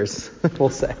curvatures, we'll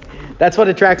say. That's what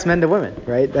attracts men to women,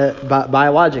 right?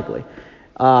 Biologically.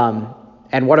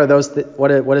 And what are those?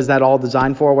 What is that all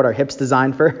designed for? What are hips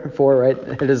designed for? Right?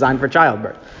 They're designed for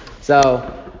childbirth. So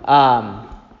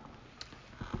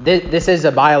this is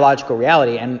a biological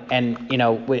reality, and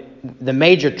the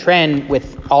major trend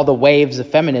with all the waves of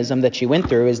feminism that she went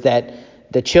through is that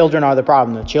the children are the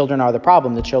problem. The children are the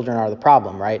problem. The children are the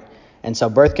problem, right? And so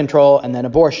birth control and then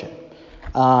abortion.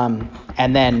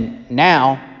 And then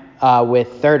now,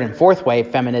 with third and fourth wave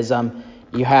feminism,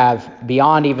 you have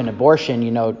beyond even abortion,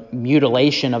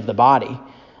 mutilation of the body,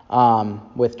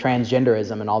 with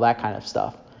transgenderism and all that kind of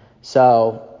stuff.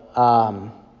 So,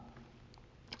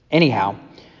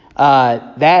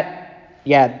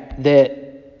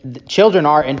 the children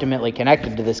are intimately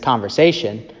connected to this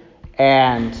conversation,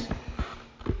 and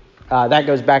that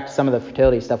goes back to some of the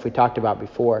fertility stuff we talked about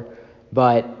before.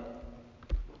 But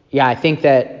yeah, I think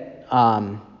that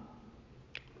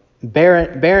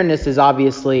barrenness is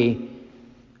obviously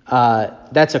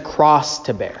that's a cross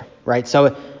to bear, right?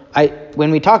 So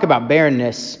when we talk about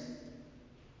barrenness,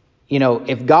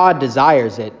 if God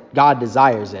desires it, God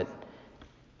desires it.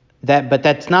 But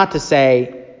that's not to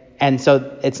say, and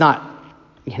so it's not,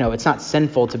 it's not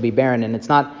sinful to be barren, and it's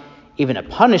not even a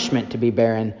punishment to be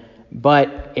barren,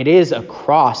 but it is a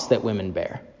cross that women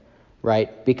bear,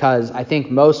 right? Because I think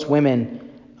most women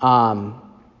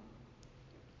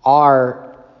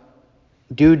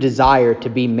do desire to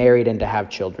be married and to have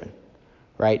children,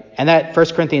 right? And that 1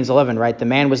 Corinthians 11, right? The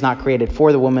man was not created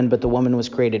for the woman, but the woman was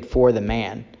created for the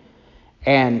man.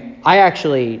 And I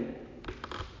actually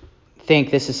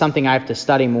think this is something I have to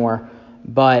study more,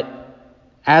 but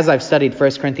as I've studied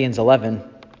 1 Corinthians 11,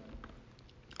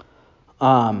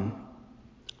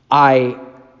 I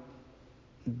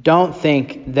don't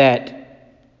think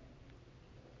that,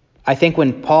 I think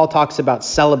when Paul talks about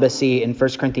celibacy in 1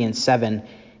 Corinthians 7,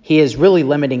 he is really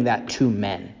limiting that to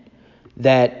men.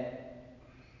 That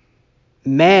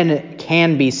men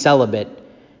can be celibate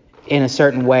in a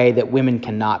certain way that women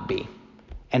cannot be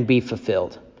and be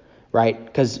fulfilled, right?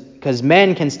 Because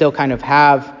men can still kind of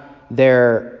have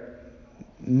their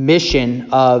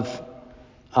mission of,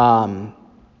 and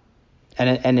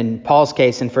in Paul's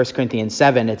case in 1 Corinthians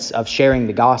 7, it's of sharing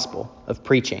the gospel, of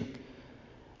preaching.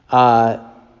 And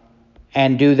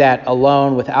do that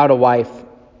alone without a wife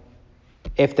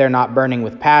if they're not burning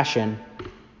with passion,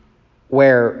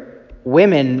 where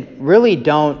women really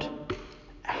don't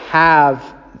have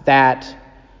that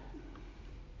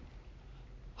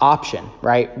option,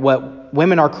 right? What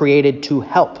women are created to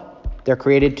help. They're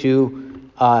created to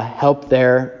help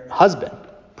their husband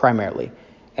primarily.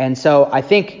 And so I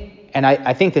think, and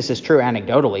I think this is true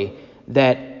anecdotally,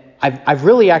 that I've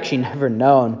really actually never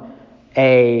known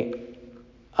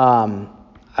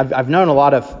I've known a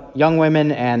lot of young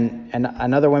women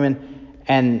and other women,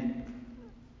 and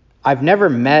I've never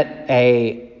met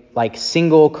a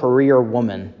single career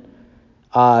woman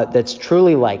that's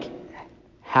truly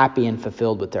happy and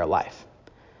fulfilled with their life.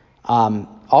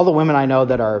 All the women I know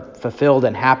that are fulfilled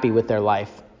and happy with their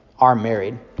life are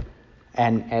married,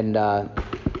 and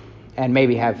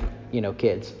maybe have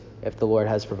kids if the Lord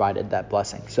has provided that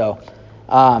blessing. So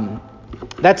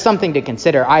that's something to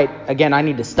consider. I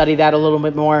need to study that a little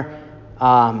bit more.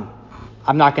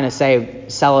 I'm not going to say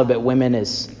celibate women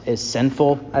is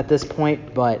sinful at this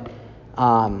point, but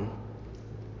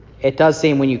it does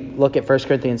seem when you look at 1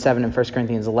 Corinthians 7 and 1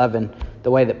 Corinthians 11,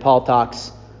 the way that Paul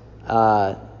talks,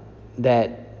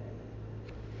 that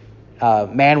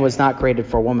man was not created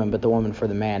for woman, but the woman for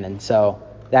the man. And so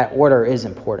that order is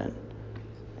important.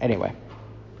 Anyway,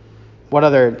 what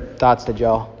other thoughts did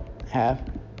y'all have?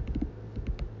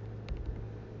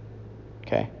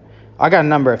 Okay. I got a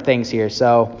number of things here.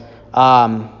 So,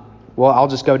 I'll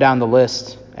just go down the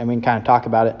list and we can kind of talk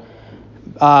about it.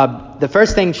 The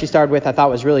first thing she started with I thought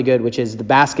was really good, which is the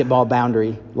basketball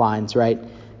boundary lines, right?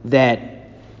 That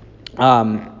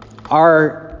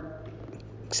our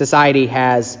society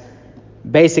has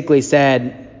basically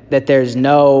said that there's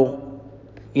no,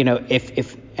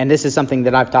 if and this is something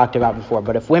that I've talked about before,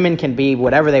 but if women can be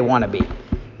whatever they want to be,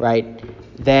 right,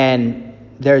 then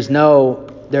there's no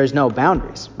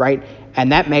boundaries, right?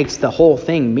 And that makes the whole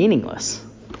thing meaningless,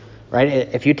 right?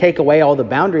 If you take away all the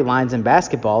boundary lines in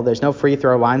basketball, there's no free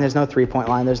throw line, there's no 3-point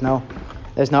line, there's no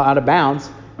out of bounds,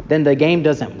 then the game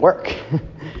doesn't work,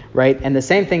 right? And the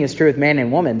same thing is true with man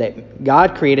and woman, that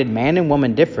God created man and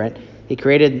woman different. He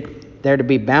created there to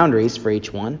be boundaries for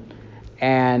each one.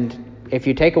 And if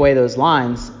you take away those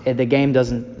lines, the game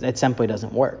simply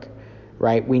doesn't work,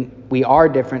 right? We are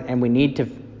different, and we need to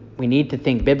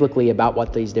think biblically about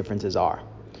what these differences are.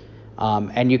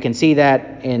 And you can see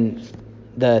that in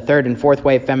the third and fourth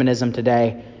wave feminism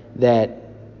today, that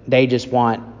they just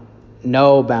want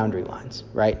no boundary lines,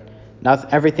 right?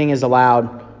 Everything is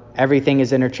allowed, everything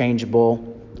is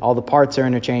interchangeable, all the parts are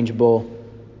interchangeable,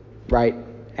 right?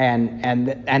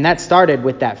 And that started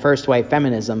with that first wave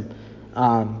feminism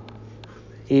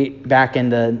back in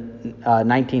the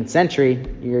 19th century.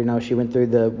 She went through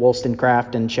the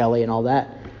Wollstonecraft and Shelley and all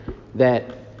that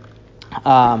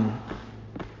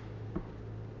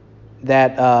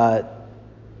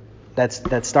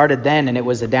started then, and it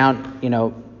was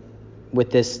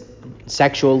with this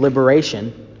sexual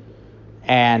liberation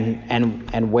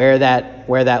and where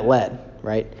that led,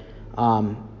 right?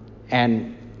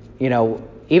 And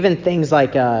even things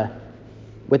like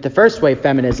with the first wave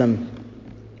feminism,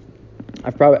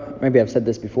 I've said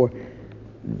this before.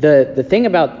 The thing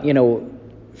about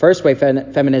first wave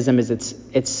feminism is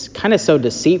it's kind of so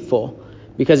deceitful,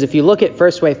 because if you look at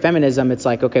first wave feminism, it's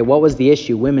like, okay, what was the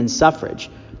issue? Women's suffrage.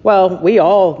 Well, we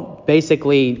all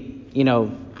basically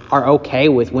are okay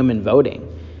with women voting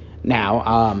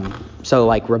now. So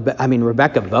like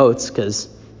Rebecca votes because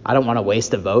I don't want to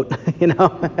waste a vote,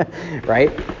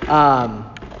 right?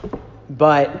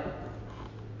 But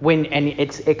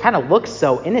it kind of looks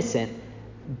so innocent,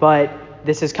 but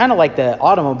this is kind of like the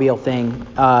automobile thing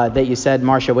that you said,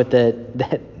 Marcia, with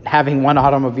that having one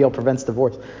automobile prevents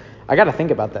divorce. I got to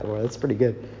think about that word. That's pretty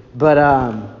good. But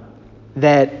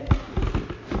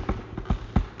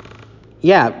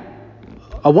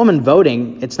a woman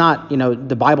voting, it's not,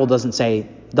 the Bible doesn't say,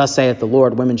 "Thus saith the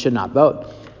Lord, women should not vote."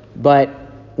 But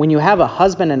when you have a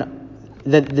husband, and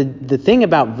the thing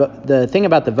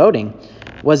about the voting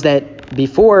was that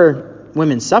before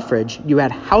women's suffrage, you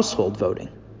had household voting,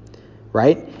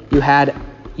 right? You had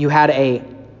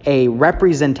a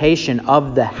representation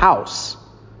of the house,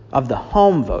 of the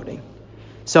home voting.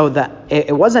 So that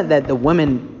it wasn't that the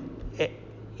women,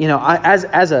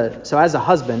 as a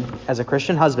husband, as a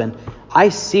Christian husband, I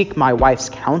seek my wife's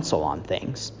counsel on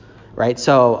things, right?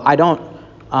 So I don't,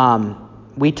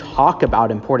 we talk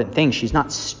about important things. She's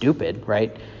not stupid,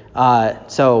 right?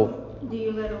 So. Do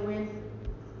you let her win?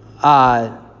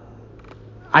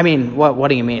 What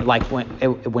do you mean? Like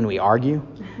when we argue?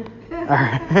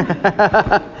 Norman's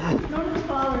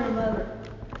father and mother,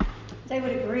 they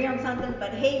would agree on something,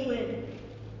 but he would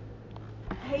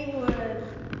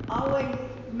always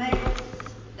make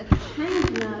a change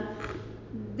enough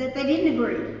that they didn't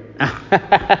agree.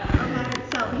 Okay,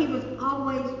 so he was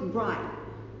always right.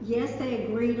 Yes, they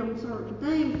agreed on certain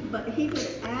things, but he would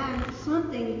add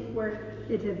something where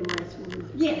it did the last one.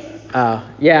 Yes.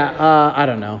 I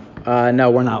don't know.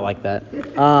 No, we're not like that.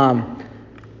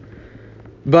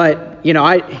 But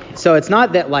so it's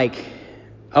not that like,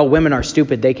 oh, women are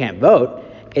stupid, they can't vote.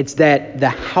 It's that the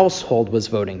household was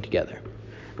voting together,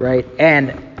 right?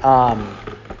 And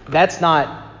that's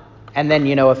not. And then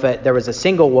if there was a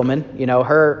single woman,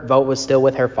 her vote was still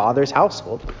with her father's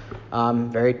household.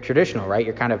 Very traditional, right?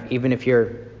 You're kind of, even if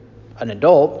you're an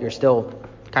adult, you're still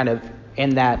kind of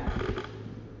in that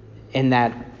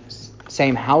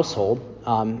same household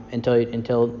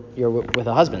until you're with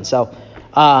a husband. So,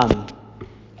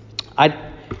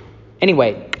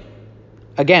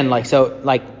 again,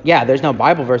 there's no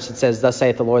Bible verse that says, "Thus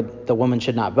saith the Lord, the woman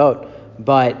should not vote."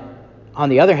 But on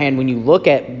the other hand, when you look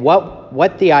at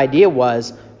what the idea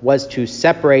was to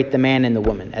separate the man and the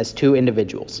woman as two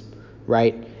individuals,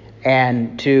 right?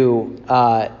 And to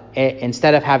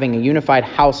instead of having a unified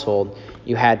household,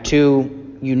 you had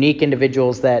two unique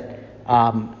individuals that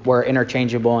were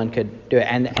interchangeable and could do it.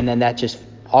 And then that just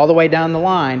all the way down the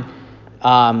line,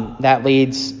 that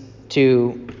leads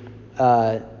to,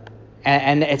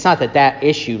 and it's not that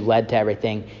issue led to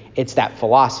everything. It's that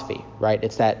philosophy, right?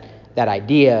 It's that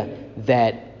idea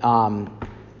that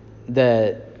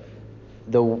the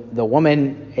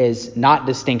woman is not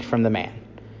distinct from the man,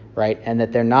 right? And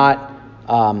that they're not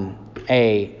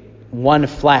a one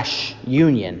flesh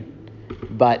union,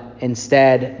 but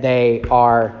instead they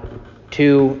are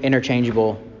two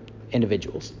interchangeable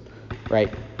individuals,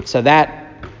 right? So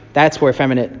that's where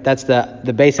that's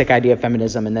the basic idea of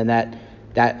feminism, and then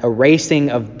that erasing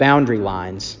of boundary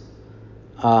lines,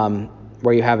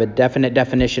 where you have a definite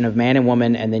definition of man and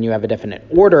woman, and then you have a definite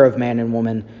order of man and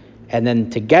woman, and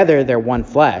then together they're one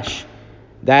flesh,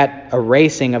 that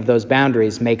erasing of those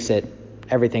boundaries makes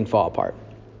everything fall apart.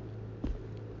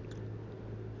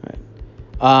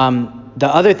 The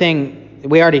other thing,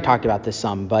 we already talked about this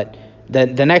some, but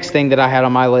the next thing that I had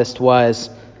on my list was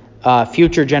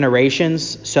future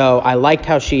generations. So I liked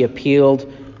how she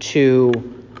appealed to,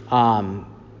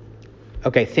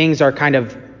 things are kind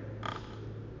of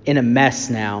in a mess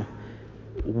now.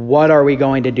 What are we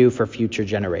going to do for future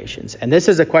generations? And this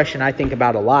is a question I think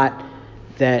about a lot,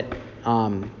 that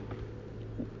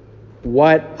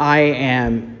what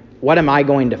am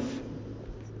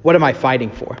I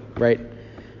fighting for, right?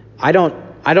 I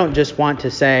don't just want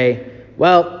to say,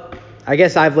 well, I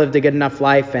guess I've lived a good enough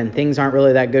life and things aren't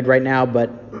really that good right now, but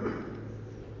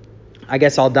I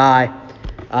guess I'll die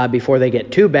before they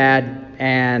get too bad,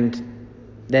 and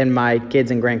then my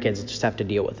kids and grandkids just have to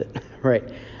deal with it, right?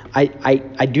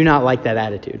 I do not like that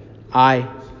attitude.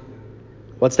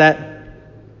 What's that?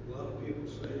 A lot of people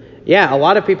say that. Yeah, a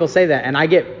lot of people say that, and I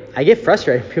get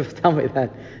frustrated when people tell me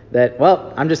that,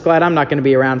 well, I'm just glad I'm not going to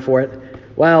be around for it.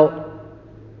 Well,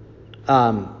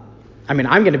 I'm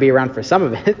going to be around for some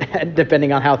of it,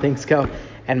 depending on how things go.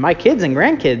 And my kids and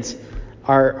grandkids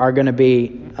are going to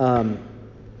be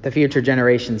the future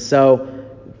generations. So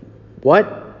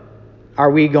what are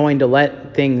we going to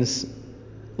let things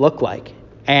look like?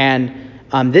 And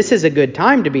this is a good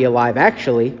time to be alive,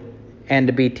 actually, and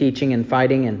to be teaching and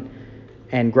fighting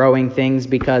and growing things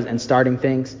and starting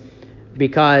things,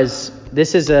 because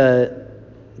this is a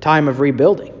time of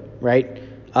rebuilding, right?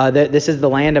 This is the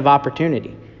land of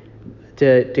opportunity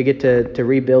to get to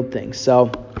rebuild things.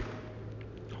 So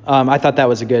I thought that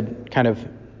was a good kind of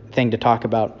thing to talk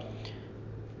about.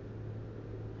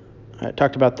 I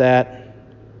talked about that.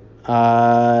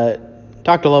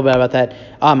 Talked a little bit about that.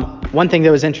 One thing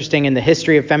that was interesting in the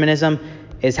history of feminism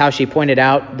is how she pointed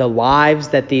out the lives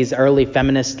that these early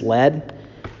feminists led,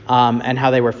 and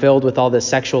how they were filled with all this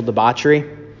sexual debauchery.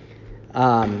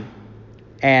 And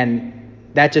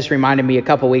that just reminded me, a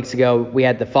couple weeks ago, we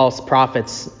had the False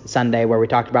Prophets Sunday where we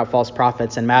talked about false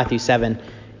prophets. In Matthew 7,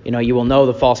 you will know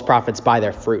the false prophets by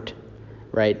their fruit,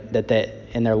 right? That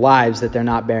in their lives that they're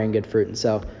not bearing good fruit. And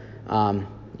so,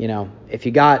 if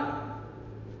you got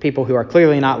people who are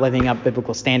clearly not living up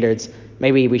biblical standards,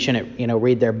 maybe we shouldn't,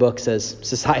 read their books as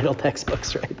societal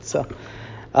textbooks, right? So,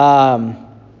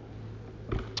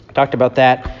 talked about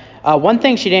that. One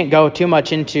thing she didn't go too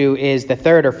much into is the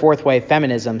third or fourth wave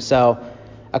feminism. So,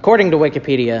 according to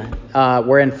Wikipedia,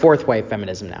 we're in fourth wave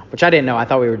feminism now, which I didn't know. I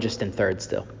thought we were just in third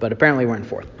still, but apparently we're in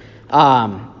fourth.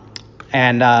 I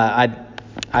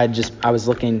was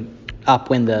looking up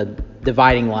when the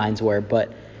dividing lines were,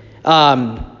 but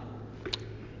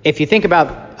if you think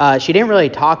about, she didn't really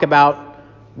talk about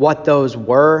what those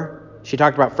were. She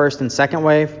talked about first and second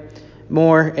wave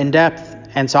more in depth,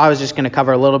 and so I was just going to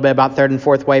cover a little bit about third and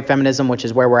fourth wave feminism, which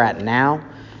is where we're at now.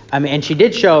 And she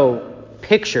did show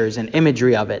pictures and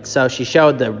imagery of it. So she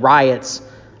showed the riots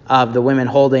of the women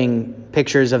holding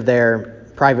pictures of their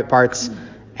private parts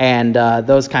and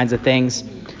those kinds of things.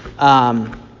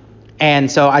 And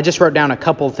so I just wrote down a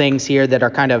couple things here that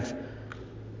are kind of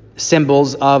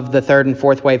symbols of the third and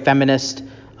fourth wave feminist.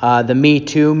 The Me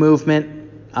Too movement,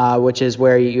 which is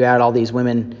where you had all these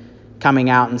women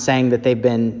coming out and saying that they've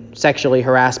been sexually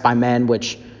harassed by men,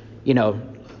 which,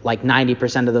 like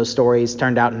 90% of those stories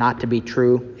turned out not to be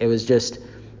true. It was just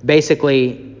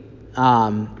basically,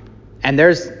 and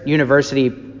there's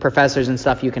university professors and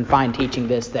stuff you can find teaching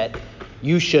this, that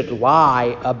you should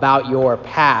lie about your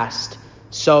past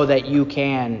so that you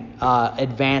can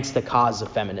advance the cause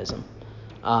of feminism.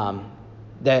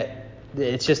 That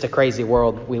it's just a crazy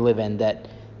world we live in, that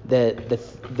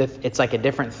it's like a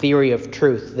different theory of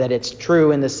truth, that it's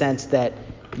true in the sense that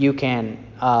you can,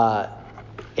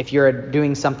 if you're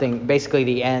doing something, basically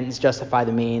the ends justify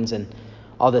the means and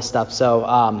all this stuff.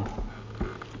 So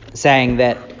saying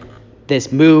that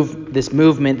this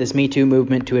movement, this Me Too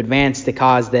movement, to advance the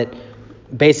cause that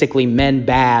basically men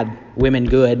bad, women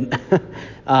good,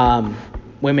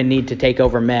 women need to take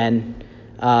over men,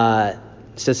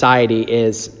 society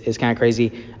is kind of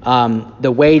crazy.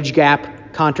 The wage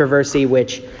gap controversy,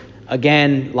 which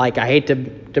again, like, I hate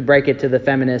to break it to the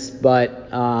feminists, but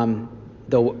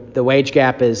the wage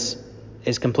gap is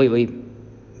completely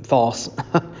false.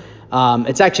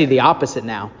 It's actually the opposite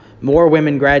now. More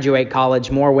women graduate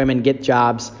college, more women get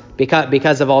jobs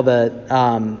because of all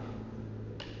the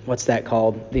what's that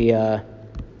called? The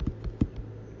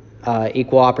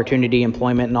equal opportunity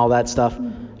employment and all that stuff,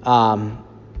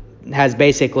 has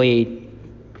basically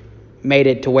made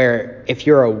it to where if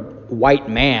you're a white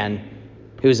man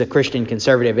who's a Christian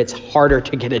conservative, it's harder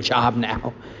to get a job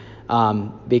now.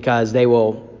 because they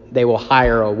will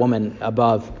hire a woman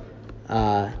above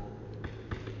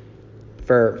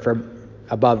for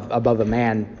above a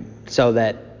man, so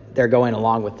that they're going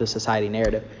along with the society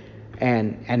narrative,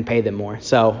 and pay them more.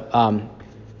 So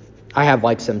I have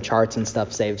like some charts and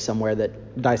stuff saved somewhere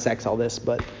that dissects all this,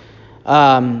 but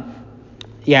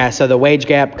so the wage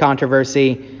gap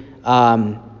controversy,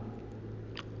 and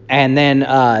then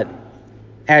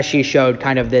as she showed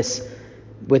kind of this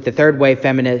with the third wave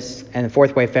feminists and the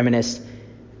fourth wave feminists,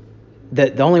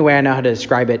 the only way I know how to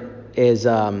describe it is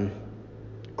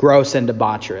gross and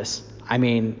debaucherous. I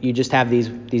mean, you just have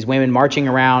these women marching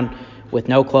around with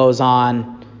no clothes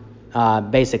on,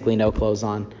 basically no clothes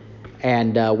on,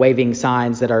 and waving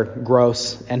signs that are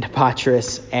gross and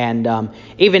debaucherous. And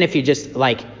even if you just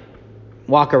like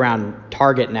walk around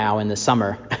Target now in the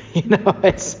summer,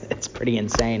 it's pretty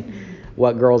insane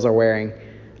what girls are wearing.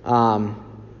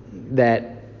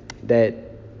 That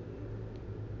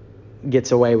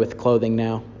gets away with clothing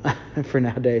now for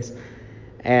nowadays,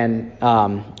 and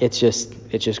it's just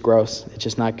gross. It's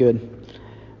just not good.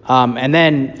 And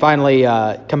then finally,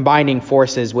 combining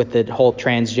forces with the whole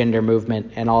transgender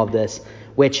movement and all of this,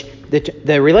 which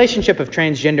the relationship of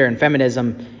transgender and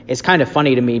feminism is kind of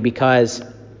funny to me because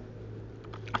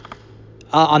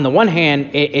on the one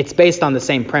hand, it's based on the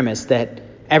same premise that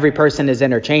every person is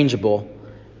interchangeable,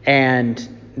 and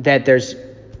that there's,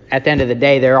 at the end of the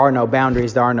day, there are no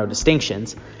boundaries, there are no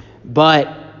distinctions. But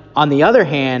on the other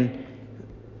hand,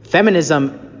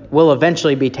 feminism will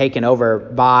eventually be taken over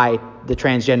by the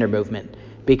transgender movement,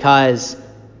 because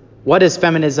what is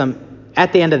feminism?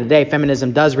 At the end of the day,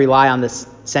 feminism does rely on this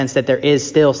sense that there is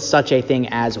still such a thing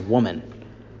as woman,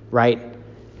 right?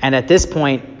 And at this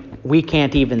point, we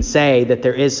can't even say that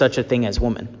there is such a thing as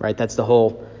woman, right? That's the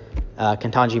whole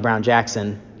Ketanji Brown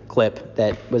Jackson clip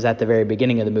that was at the very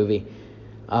beginning of the movie.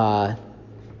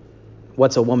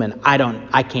 What's a woman?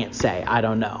 I can't say. I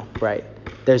don't know, right?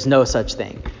 There's no such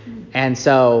thing. And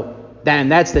so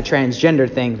that's the transgender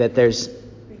thing, that there's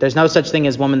no such thing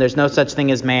as woman, there's no such thing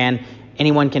as man.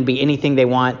 Anyone can be anything they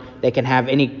want. They can have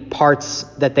any parts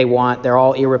that they want. They're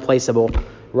all irreplaceable,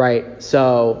 right?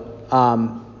 So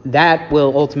that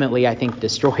will ultimately, I think,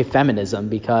 destroy feminism,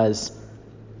 because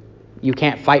you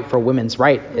can't fight for women's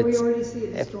right. Well, we already see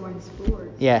it destroying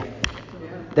sports. Yeah.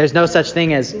 There's no such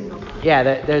thing as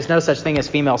there's no such thing as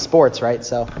female sports, right?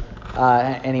 So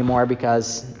anymore,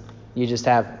 because you just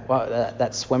have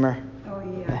that swimmer. Oh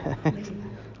yeah.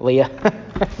 Leah.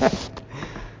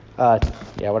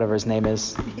 Whatever his name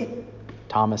is,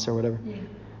 Thomas or whatever.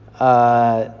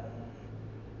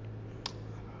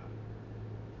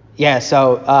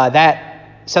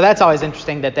 So that's always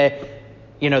interesting that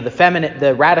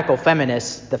the radical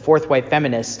feminists, the fourth wave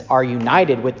feminists, are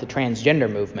united with the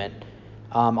transgender movement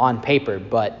on paper,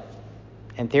 but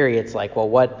in theory, it's like, well,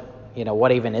 what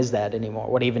even is that anymore?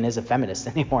 What even is a feminist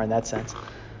anymore in that sense?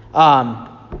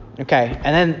 Okay,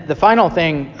 and then the final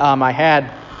thing I had,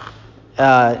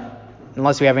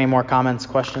 unless we have any more comments,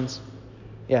 questions?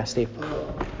 Yeah, Steve.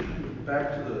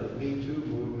 Back to the Me Too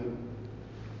movement.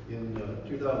 In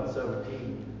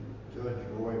 2017, Judge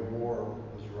Roy Moore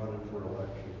was running for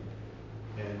election,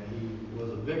 and he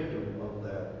was a victim of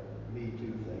that Me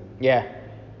Too thing. Yeah.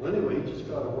 Well, anyway, he just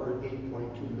got awarded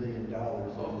 $8.2 million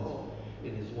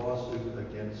in his lawsuit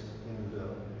against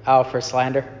him. For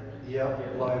slander? Yeah,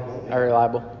 libel. Or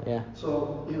libel, yeah.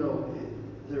 So,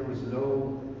 there was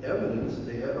no evidence.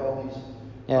 They had all these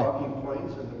talking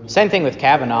points, and there was same thing with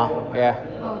Kavanaugh. Yeah.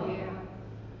 Oh yeah.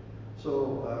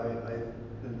 So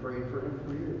I've been praying for him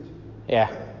for years. Yeah.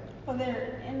 Well,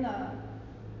 there in the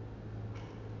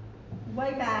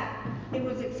way back, it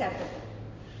was acceptable.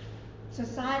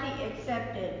 Society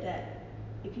accepted that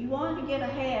if you wanted to get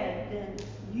ahead, then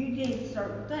you did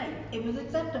certain things. It was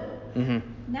acceptable. Mm-hmm.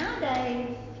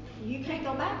 Nowadays, you can't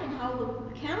go back and hold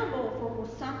them accountable for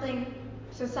something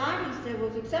society said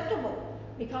was acceptable,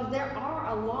 because there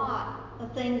are a lot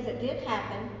of things that did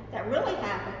happen that really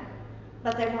happened,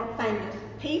 but they weren't famous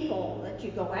people that you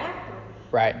go after.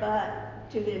 Right. But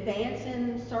to advance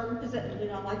in certain positions,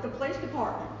 like the police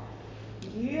department,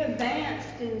 you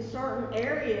advanced in certain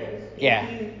areas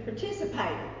if you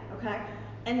participated, okay?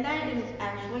 And that is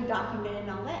actually documented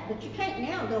and all that. But you can't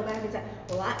now go back and say,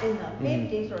 well, in the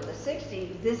 50s or the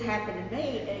 60s, this happened to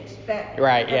me, and expect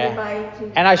everybody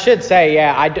to... And I should say,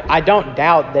 I don't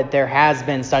doubt that there has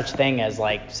been such thing as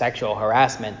like sexual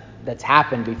harassment that's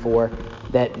happened before,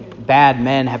 that bad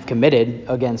men have committed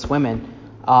against women.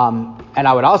 And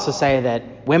I would also say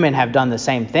that women have done the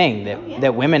same thing,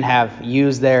 that women have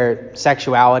used their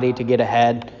sexuality to get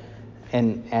ahead,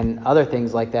 and other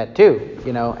things like that too,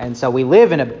 and so we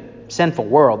live in a sinful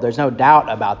world. There's no doubt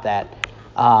about that.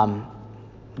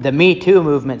 The Me Too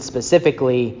movement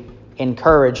specifically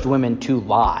encouraged women to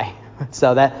lie.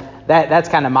 So that's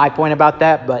kind of my point about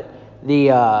that. But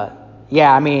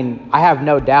I mean, I have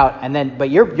no doubt. And then, but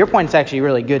your point is actually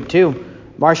really good too,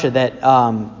 Marcia.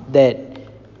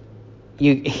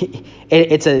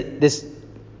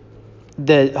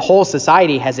 The whole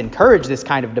society has encouraged this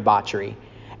kind of debauchery,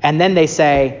 and then they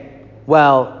say,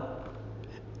 well,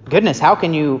 goodness, how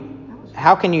can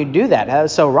you do that? That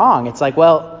was so wrong. It's like,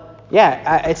 well,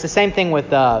 yeah, it's the same thing with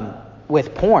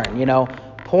porn. You know,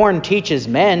 porn teaches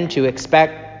men to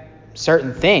expect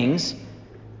certain things,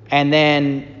 and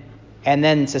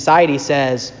then society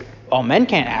says, oh, men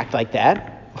can't act like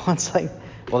that. Well, it's like,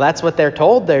 well, that's what they're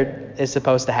told is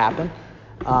supposed to happen.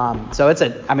 So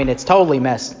it's totally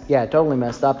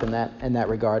messed up in that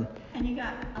regard. And you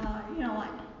got, like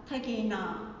taking,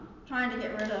 trying to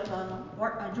get rid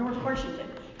of George Washington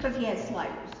because he had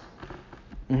slaves.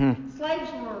 Mm-hmm.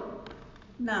 Slaves were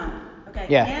known. Okay.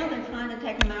 Yeah. Now they're trying to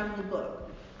take him out of the book,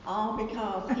 all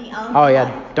because he owns. Oh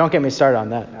yeah, don't get me started on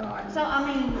that. So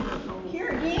I mean, here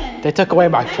again. They took away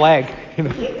my flag. You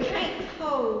can't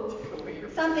hold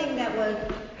something that was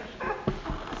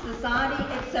society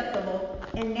acceptable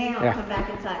and now come back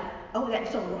and say, oh,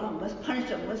 that's so wrong. Let's punish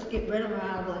them. Let's get rid of them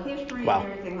out of the history and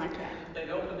everything like that. They've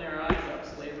opened their eyes up.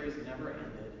 Slavery's never ended.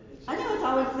 I know it's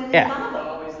always been in the Bible. It's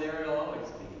always there. It'll always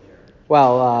be there.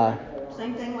 Well,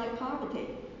 same thing like poverty.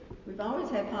 We've always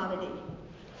had poverty.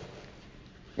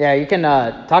 Yeah, you can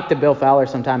talk to Bill Fowler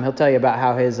sometime. He'll tell you about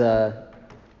how his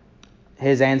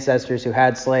ancestors who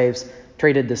had slaves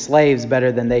treated the slaves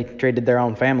better than they treated their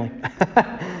own family,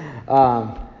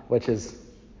 which is,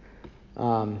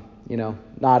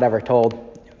 not ever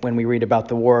told when we read about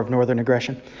the War of Northern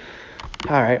Aggression.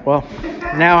 All right, well,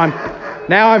 now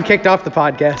I'm kicked off the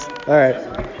podcast. All right,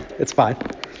 it's fine.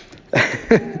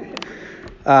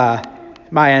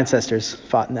 My ancestors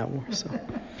fought in that war, so.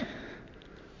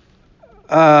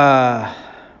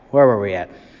 Where were we at?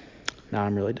 Now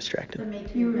I'm really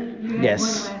distracted. You had Yes.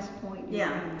 one last point.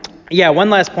 Yeah, one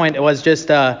last point. It was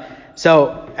just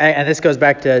and this goes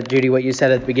back to Judy, what you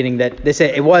said at the beginning, that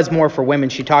it was more for women.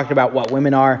 She talked about what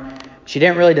women are. She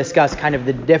didn't really discuss kind of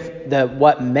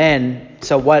what men.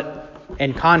 So what,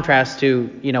 in contrast to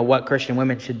what Christian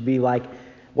women should be like,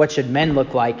 what should men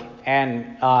look like,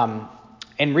 and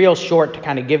in real short to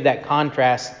kind of give that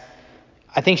contrast.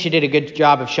 I think she did a good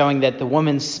job of showing that the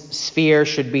woman's sphere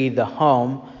should be the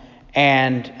home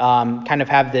and kind of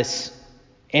have this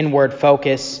inward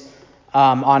focus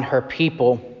on her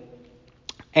people.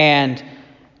 And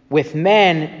with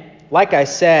men, like I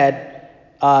said,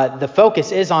 the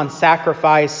focus is on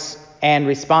sacrifice and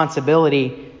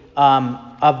responsibility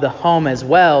of the home as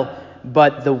well,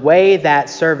 but the way that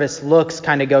service looks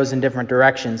kind of goes in different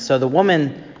directions. So the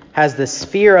woman has the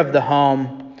sphere of the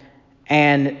home,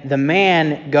 and the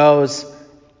man goes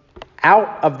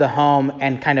out of the home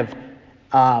and kind of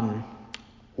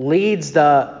leads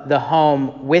the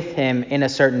home with him in a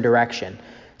certain direction.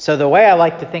 So the way I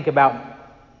like to think about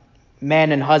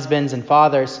men and husbands and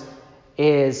fathers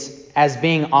is as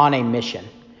being on a mission,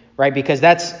 right? Because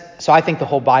so I think the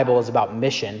whole Bible is about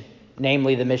mission,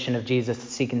 namely the mission of Jesus to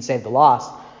seek and save the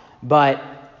lost, but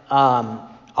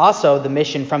also the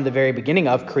mission from the very beginning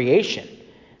of creation,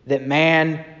 that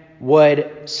man would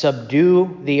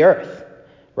subdue the earth,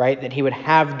 right? That he would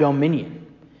have dominion.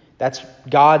 That's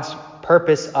God's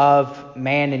purpose of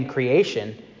man in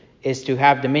creation, is to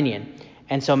have dominion.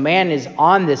 And so man is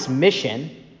on this mission,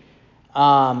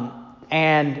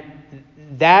 and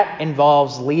that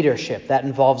involves leadership, that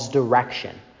involves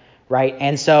direction, right?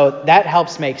 And so that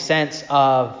helps make sense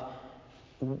of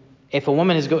if a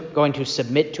woman is going to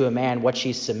submit to a man, what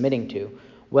she's submitting to.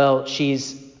 Well,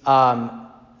 she's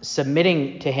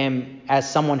submitting to him as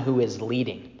someone who is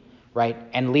leading, right?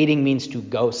 And leading means to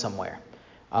go somewhere,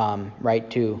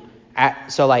 right?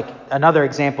 So like another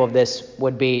example of this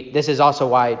would be, this is also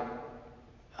why,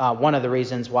 one of the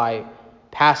reasons why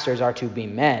pastors are to be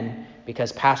men,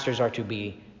 because pastors are to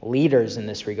be leaders in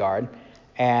this regard.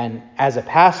 And as a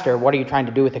pastor, what are you trying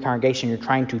to do with the congregation? You're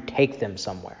trying to take them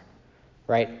somewhere,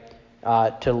 right?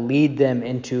 To lead them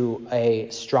into a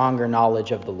stronger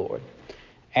knowledge of the Lord.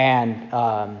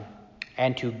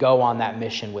 And to go on that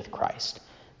mission with Christ.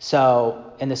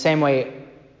 So in the same way,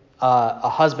 a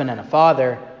husband and a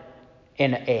father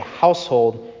in a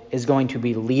household is going to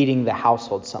be leading the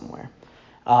household somewhere.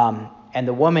 And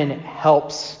the woman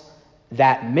helps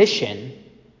that mission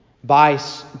by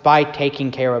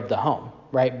taking care of the home,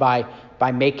 right?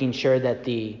 By making sure that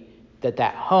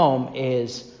that home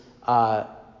is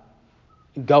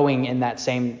going in that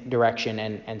same direction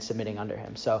and submitting under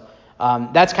him. So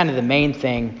that's kind of the main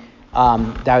thing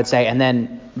that I would say. And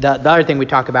then the other thing we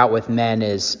talk about with men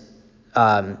is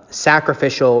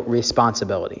sacrificial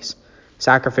responsibilities.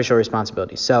 Sacrificial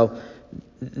responsibilities. So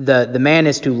the man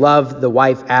is to love the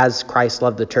wife as Christ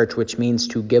loved the church, which means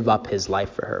to give up his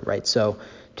life for her, right? So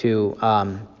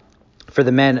for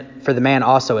the man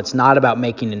also, it's not about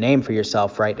making a name for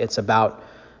yourself, right? It's about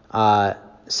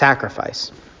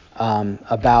sacrifice,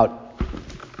 about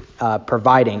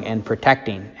providing and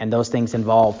protecting, and those things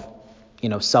involve,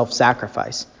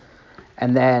 self-sacrifice.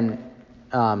 And then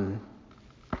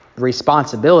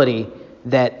responsibility,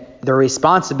 that the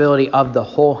responsibility of the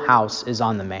whole house is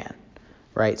on the man,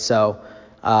 right? So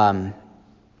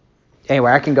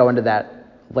anyway, I can go into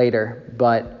that later,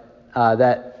 but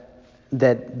that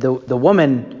the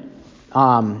woman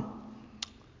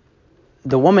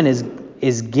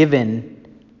is given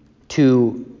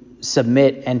to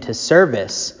submit and to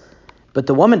service, but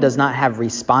the woman does not have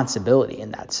responsibility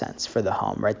in that sense for the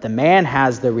home, right? The man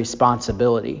has the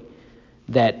responsibility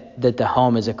that the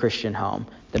home is a Christian home.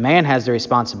 The man has the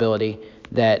responsibility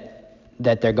that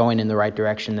they're going in the right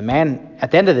direction. The man,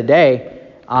 at the end of the day,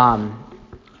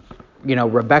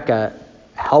 Rebecca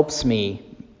helps me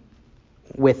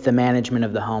with the management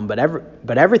of the home,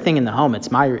 but everything in the home,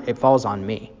 it falls on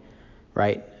me,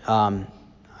 right?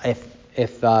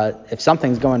 If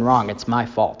something's going wrong, it's my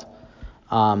fault.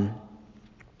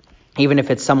 Even if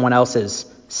it's someone else's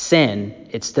sin,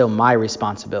 it's still my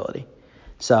responsibility.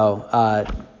 So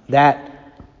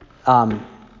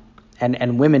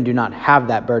and women do not have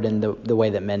that burden the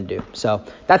way that men do. So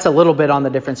that's a little bit on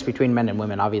the difference between men and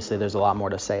women. Obviously, there's a lot more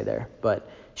to say there, but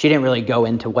she didn't really go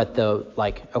into what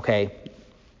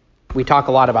we talk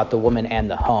a lot about the woman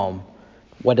and the home.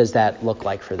 What does that look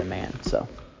like for the man? So,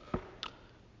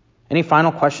 any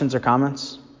final questions or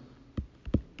comments?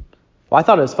 Well, I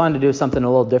thought it was fun to do something a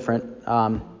little different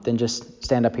than just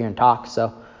stand up here and talk.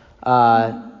 So,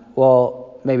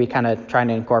 we'll maybe kind of trying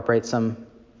to incorporate some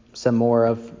more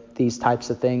of these types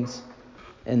of things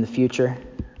in the future.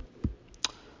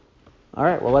 All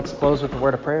right, well, let's close with a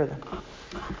word of prayer then.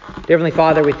 Dear Heavenly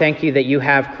Father, we thank you that you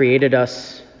have created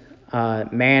us,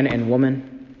 man and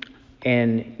woman,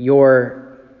 in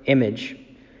your image.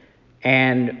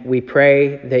 And we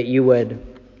pray that you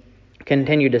would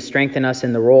continue to strengthen us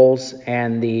in the roles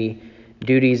and the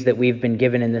duties that we've been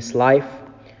given in this life.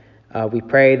 We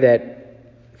pray that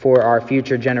for our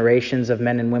future generations of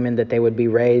men and women, that they would be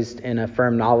raised in a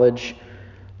firm knowledge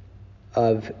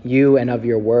of you and of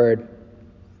your word,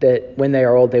 that when they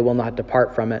are old, they will not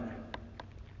depart from it.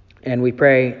 And we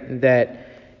pray that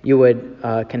you would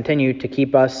continue to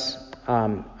keep us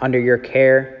under your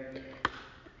care.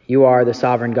 You are the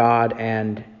sovereign God,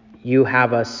 and you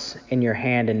have us in your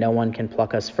hand, and no one can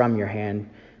pluck us from your hand.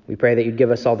 We pray that you'd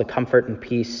give us all the comfort and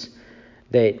peace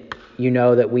that you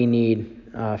know that we need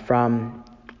from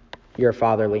your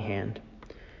fatherly hand.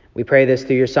 We pray this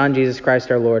through your Son, Jesus Christ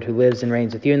our Lord, who lives and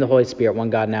reigns with you in the Holy Spirit, one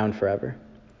God, now and forever.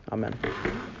 Amen.